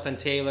had Jonathan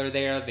Taylor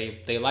there.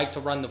 They like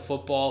to run the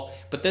football,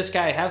 but this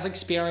guy has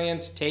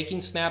experience taking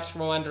snaps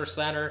from under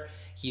center.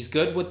 He's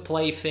good with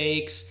play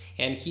fakes,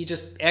 and he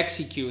just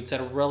executes at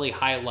a really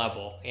high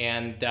level.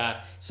 And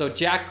so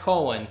Jack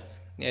Coan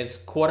is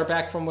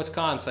quarterback from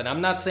Wisconsin.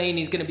 I'm not saying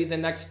he's going to be the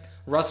next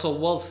Russell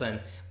Wilson,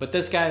 but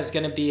this guy is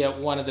going to be at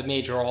one of the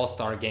major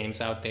all-star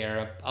games out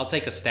there. I'll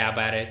take a stab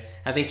at it.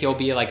 I think he'll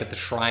be at the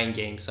Shrine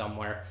game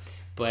somewhere.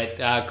 But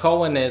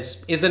Coan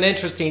is an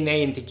interesting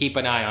name to keep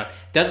an eye on.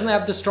 Doesn't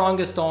have the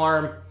strongest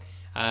arm.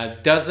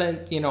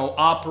 Doesn't,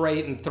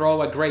 operate and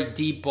throw a great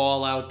deep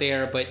ball out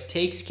there, but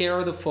takes care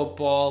of the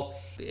football.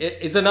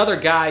 is another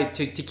guy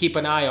to keep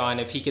an eye on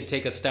if he could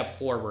take a step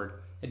forward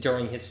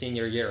during his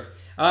senior year.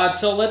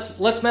 So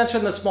let's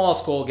mention the small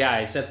school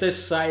guys. At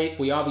this site,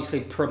 we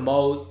obviously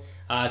promote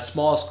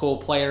small school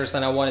players,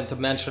 and I wanted to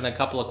mention a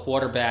couple of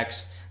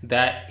quarterbacks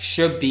that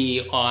should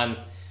be on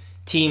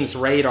teams'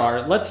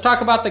 radar. Let's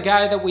talk about the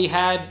guy that we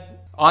had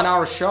on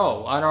our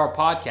show, on our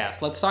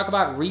podcast. Let's talk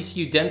about Reese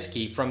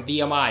Udinski from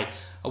VMI.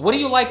 What do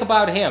you like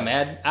about him,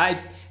 Ed?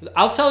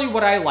 I'll tell you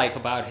what I like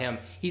about him.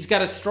 He's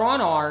got a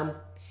strong arm.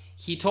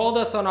 He told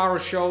us on our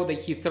show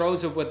that he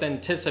throws it with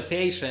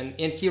anticipation,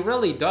 and he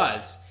really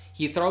does.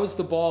 He throws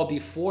the ball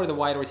before the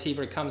wide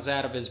receiver comes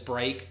out of his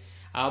break.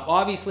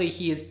 Obviously,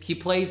 he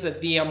plays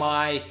at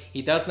VMI.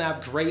 He doesn't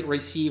have great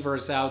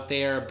receivers out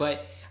there,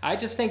 but I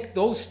just think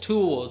those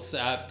tools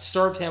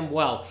serve him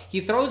well.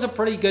 He throws a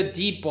pretty good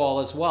deep ball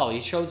as well. He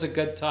shows a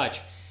good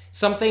touch.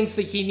 Some things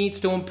that he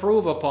needs to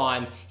improve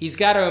upon, he's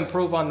got to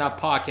improve on that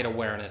pocket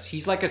awareness.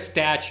 He's like a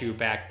statue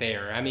back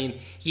there. I mean,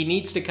 he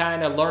needs to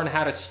kind of learn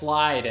how to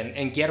slide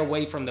and get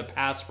away from the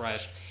pass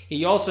rush.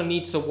 He also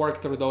needs to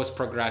work through those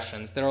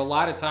progressions. There are a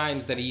lot of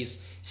times that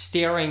he's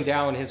staring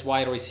down his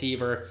wide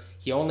receiver.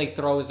 He only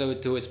throws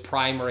it to his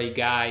primary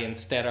guy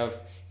instead of,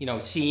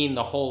 seeing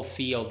the whole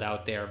field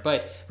out there.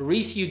 But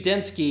Reese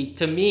Udinski,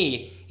 to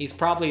me, he's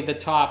probably the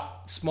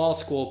top small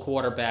school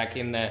quarterback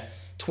in the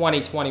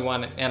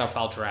 2021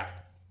 NFL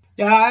draft.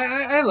 Yeah,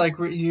 I like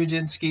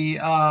Udinski.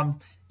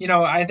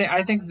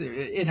 I think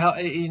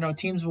it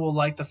teams will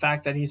like the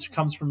fact that he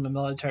comes from a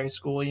military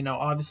school.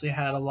 Obviously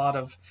had a lot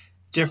of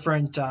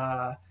different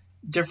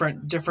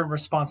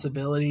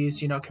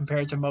responsibilities,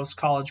 compared to most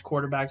college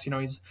quarterbacks.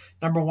 He's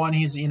number one,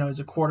 he's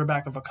a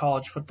quarterback of a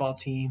college football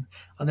team.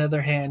 On the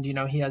other hand,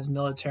 he has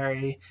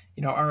military,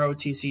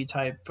 ROTC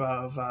type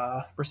of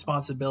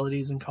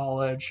responsibilities in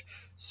college.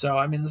 So,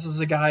 I mean, this is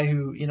a guy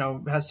who,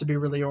 has to be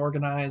really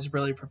organized,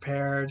 really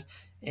prepared.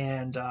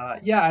 And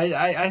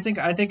I think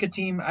a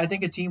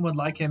team would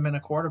like him in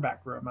a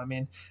quarterback room. I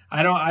mean,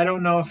 I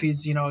don't know if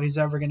he's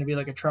ever going to be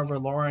like a Trevor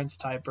Lawrence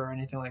type or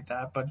anything like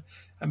that, but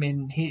I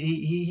mean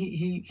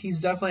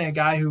he's definitely a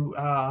guy who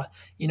a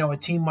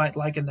team might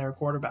like in their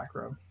quarterback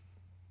room.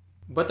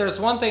 But there's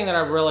one thing that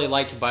I really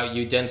like about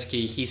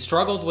Udinski. He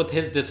struggled with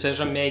his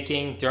decision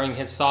making during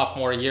his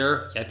sophomore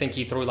year. I think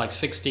he threw like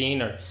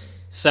 16 or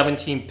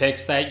 17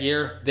 picks that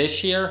year.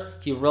 This year,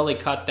 he really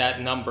cut that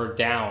number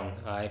down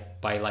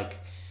by a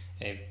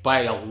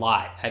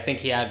lot. I think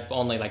he had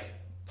only like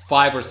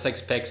 5 or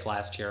 6 picks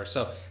last year.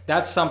 So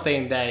that's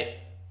something that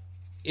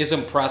is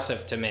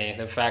impressive to me,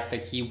 the fact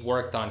that he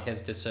worked on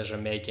his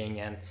decision making,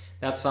 and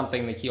that's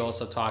something that he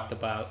also talked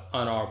about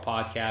on our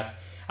podcast.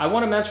 I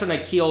want to mention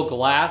Akil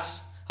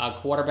Glass, a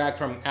quarterback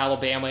from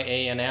Alabama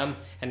A&M,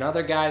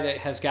 another guy that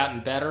has gotten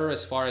better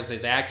as far as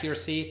his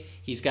accuracy.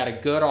 He's got a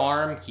good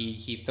arm.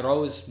 He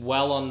throws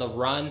well on the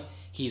run.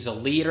 He's a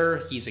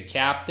leader. He's a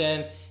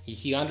captain.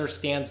 He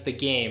understands the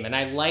game. And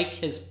I like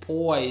his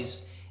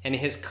poise and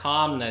his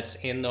calmness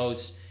in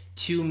those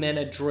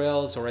 2-minute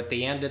drills or at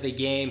the end of the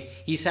game.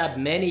 He's had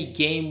many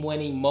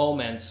game-winning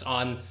moments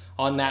on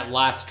that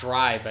last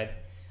drive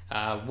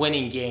at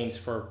winning games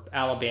for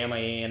Alabama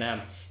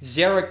A&M.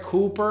 Zarek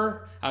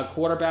Cooper, a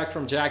quarterback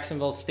from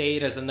Jacksonville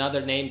State, is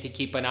another name to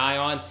keep an eye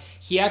on.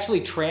 He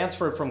actually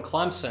transferred from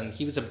Clemson.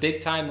 He was a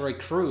big-time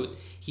recruit.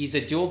 He's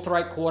a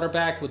dual-threat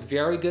quarterback with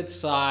very good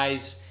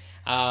size.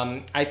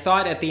 I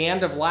thought at the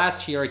end of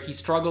last year, he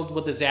struggled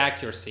with his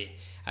accuracy.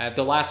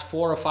 The last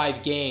 4 or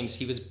 5 games,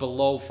 he was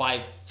below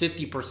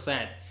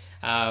 50%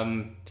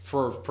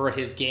 for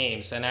his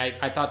games, and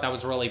I thought that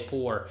was really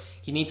poor.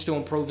 He needs to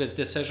improve his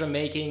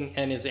decision-making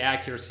and his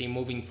accuracy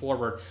moving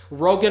forward.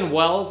 Rogan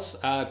Wells,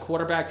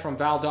 quarterback from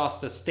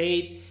Valdosta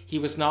State, he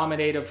was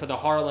nominated for the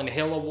Harlan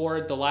Hill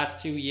Award the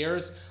last 2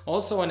 years.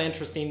 Also an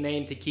interesting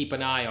name to keep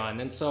an eye on.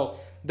 And so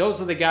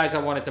those are the guys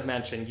I wanted to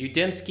mention.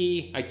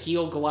 Udinski,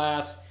 Akil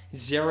Glass,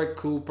 Zarek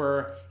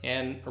Cooper,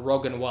 and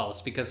Rogan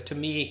Wells, because to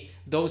me,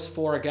 those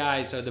 4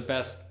 guys are the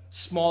best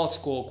small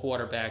school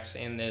quarterbacks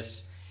in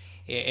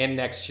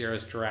next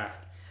year's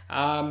draft.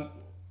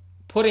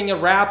 Putting a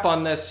wrap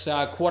on this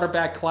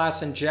quarterback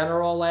class in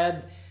general,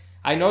 Ed,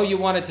 I know you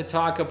wanted to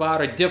talk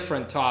about a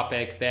different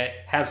topic that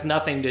has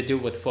nothing to do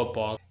with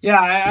football. Yeah,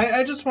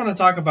 I just want to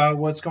talk about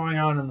what's going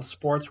on in the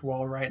sports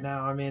world right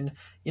now. I mean,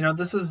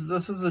 this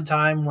is a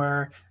time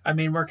where, I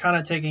mean, we're kind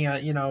of taking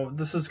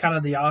this is kind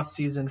of the off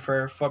season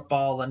for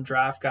football and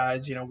draft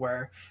guys,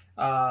 where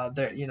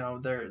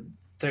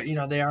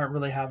they aren't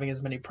really having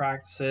as many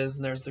practices,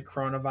 and there's the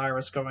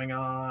coronavirus going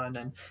on,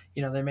 and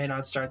they may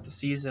not start the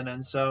season.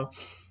 And so,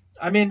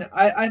 I mean,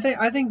 I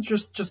think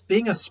just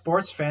being a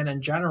sports fan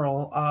in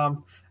general,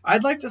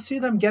 I'd like to see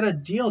them get a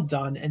deal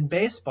done in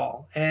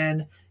baseball.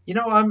 And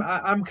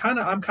I'm kind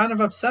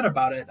of upset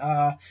about it.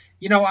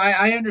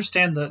 I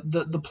understand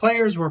the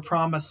players were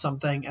promised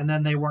something and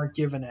then they weren't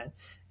given it,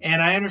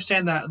 and I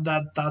understand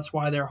that's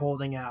why they're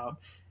holding out.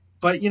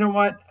 But you know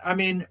what? I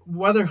mean,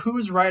 whether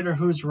who's right or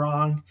who's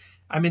wrong,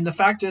 I mean, the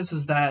fact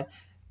is that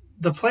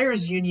the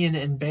players' union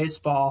in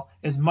baseball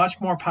is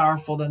much more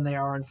powerful than they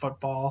are in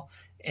football.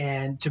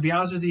 And to be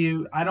honest with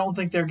you, I don't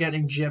think they're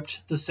getting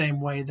gypped the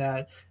same way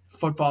that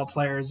football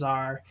players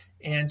are.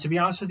 And to be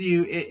honest with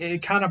you,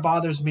 it kind of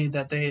bothers me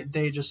that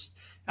they just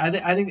I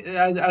think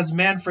as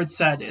Manfred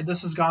said,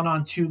 this has gone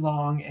on too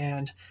long,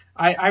 and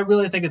I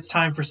really think it's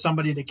time for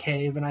somebody to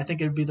cave, and I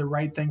think it would be the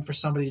right thing for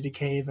somebody to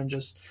cave and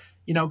just,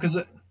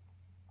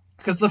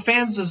 because the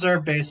fans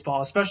deserve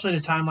baseball, especially at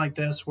a time like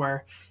this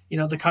where,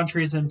 the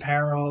country is in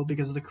peril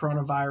because of the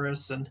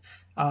coronavirus, and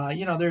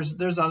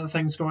there's other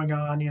things going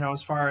on,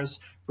 as far as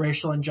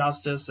racial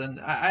injustice, and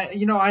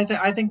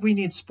I think we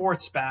need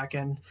sports back,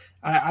 and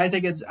I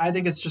think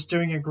it's just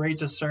doing a great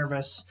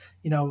disservice,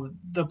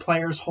 the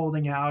players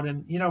holding out,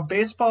 and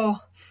baseball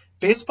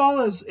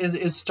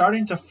is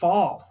starting to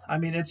fall. I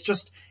mean,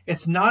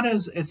 it's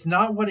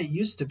not what it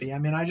used to be. I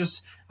mean,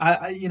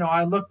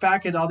 I look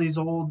back at all these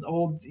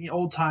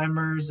old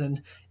timers,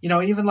 and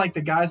even like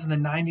the guys in the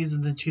 90s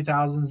and the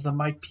 2000s, the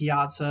Mike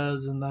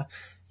Piazzas and the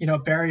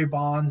Barry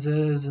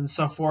Bondses and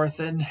so forth,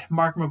 and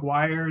Mark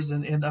McGwire's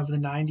and of the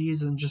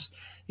 90s, and just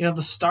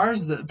the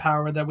stars, the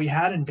power that we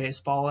had in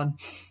baseball. And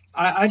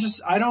I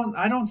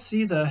don't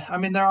see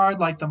there are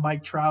like the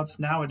Mike Trouts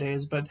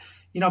nowadays, but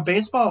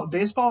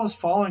baseball is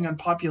falling on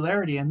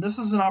popularity, and this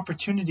is an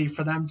opportunity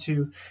for them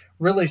to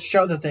really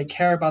show that they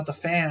care about the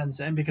fans.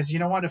 And because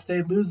if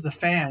they lose the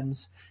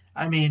fans,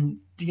 I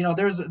mean,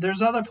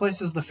 there's other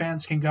places the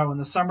fans can go. In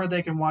the summer,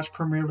 they can watch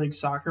Premier League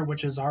soccer,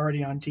 which is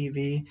already on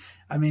TV.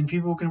 I mean,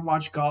 people can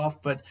watch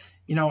golf, but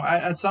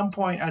at some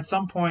point,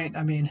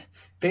 I mean,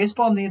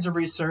 baseball needs a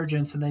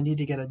resurgence, and they need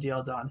to get a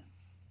deal done.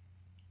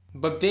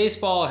 But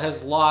baseball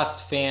has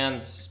lost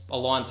fans a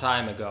long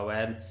time ago,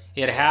 Ed.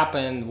 It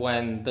happened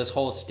when this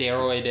whole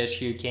steroid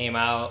issue came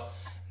out.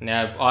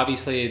 Now,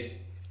 obviously,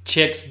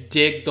 chicks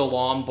dig the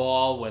long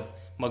ball with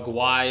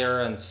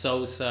McGwire and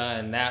Sosa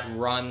and that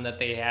run that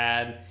they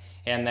had.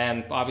 And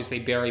then, obviously,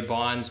 Barry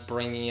Bonds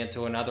bringing it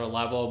to another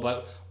level.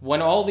 But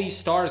when all these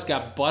stars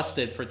got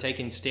busted for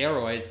taking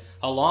steroids,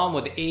 along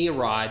with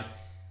A-Rod,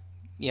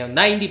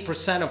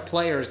 90% of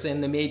players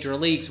in the major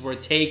leagues were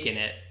taking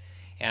it.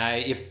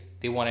 If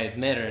they want to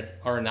admit it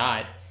or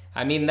not.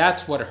 I mean,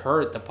 that's what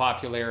hurt the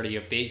popularity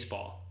of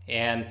baseball.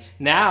 And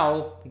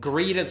now,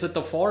 greed is at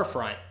the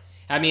forefront.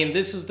 I mean,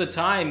 this is the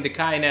time to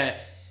kind of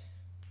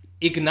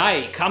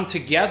ignite, come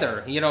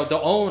together, the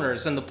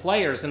owners and the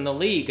players in the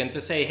league, and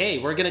to say, hey,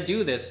 we're going to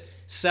do this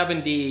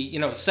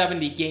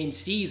 70 game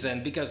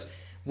season because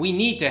we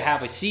need to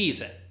have a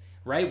season,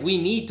 right? We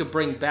need to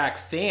bring back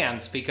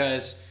fans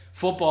because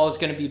football is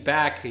going to be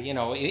back,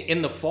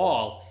 in the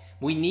fall.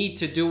 We need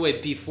to do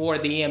it before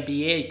the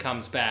NBA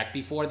comes back,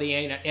 before the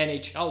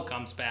NHL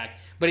comes back.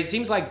 But it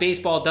seems like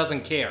baseball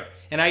doesn't care.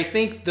 And I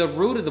think the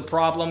root of the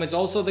problem is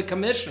also the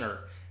commissioner.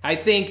 I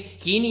think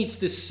he needs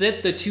to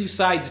sit the two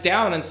sides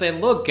down and say,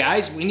 look,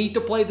 guys, we need to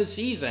play the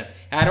season.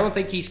 I don't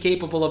think he's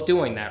capable of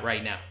doing that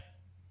right now.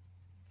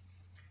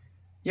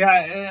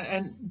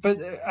 Yeah, but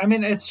I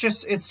mean, it's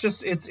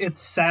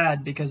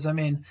sad because, I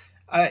mean,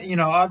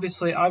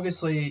 obviously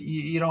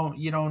you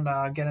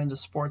don't get into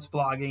sports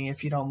blogging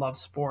if you don't love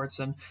sports.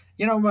 And,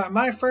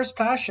 my first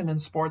passion in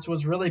sports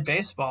was really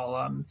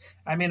baseball.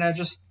 I mean, I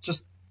just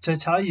to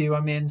tell you,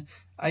 I mean,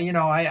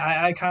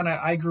 I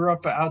grew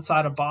up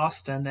outside of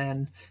Boston,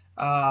 and,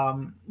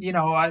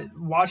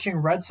 watching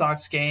Red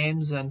Sox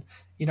games and,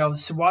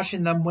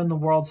 watching them win the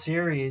World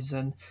Series,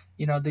 and,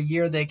 the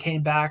year they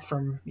came back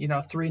from,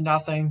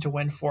 3-0 to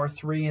win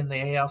 4-3 in the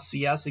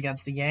ALCS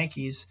against the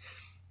Yankees,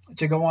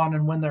 to go on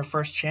and win their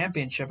first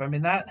championship. I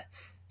mean, that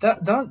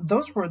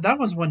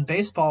was when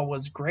baseball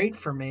was great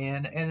for me.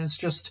 And it's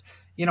just,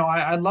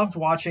 I loved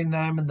watching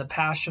them and the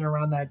passion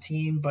around that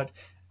team, but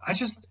I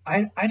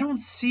don't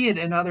see it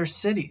in other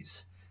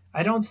cities.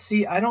 I don't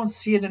see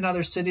it in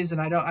other cities, and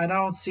I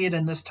don't see it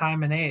in this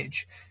time and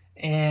age.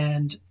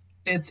 And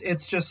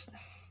it's just,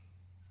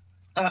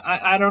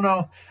 I don't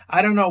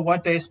know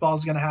what baseball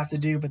is going to have to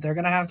do, but they're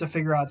going to have to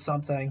figure out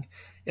something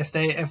if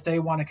they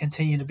want to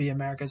continue to be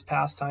America's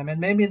pastime.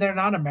 And maybe they're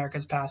not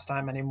America's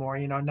pastime anymore.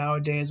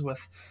 Nowadays with,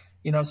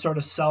 sort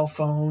of cell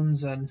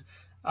phones, and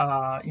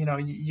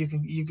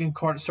you can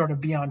sort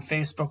of be on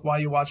Facebook while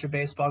you watch a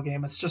baseball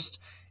game. It's just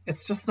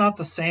not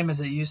the same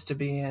as it used to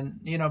be.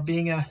 And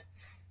being a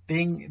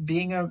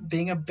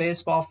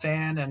baseball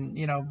fan,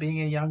 and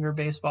being a younger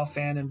baseball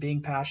fan and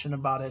being passionate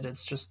about it,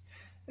 it's just,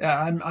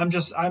 I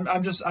just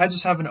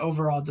have an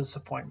overall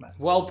disappointment.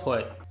 Well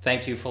put.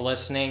 Thank you for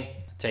listening.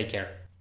 Take care.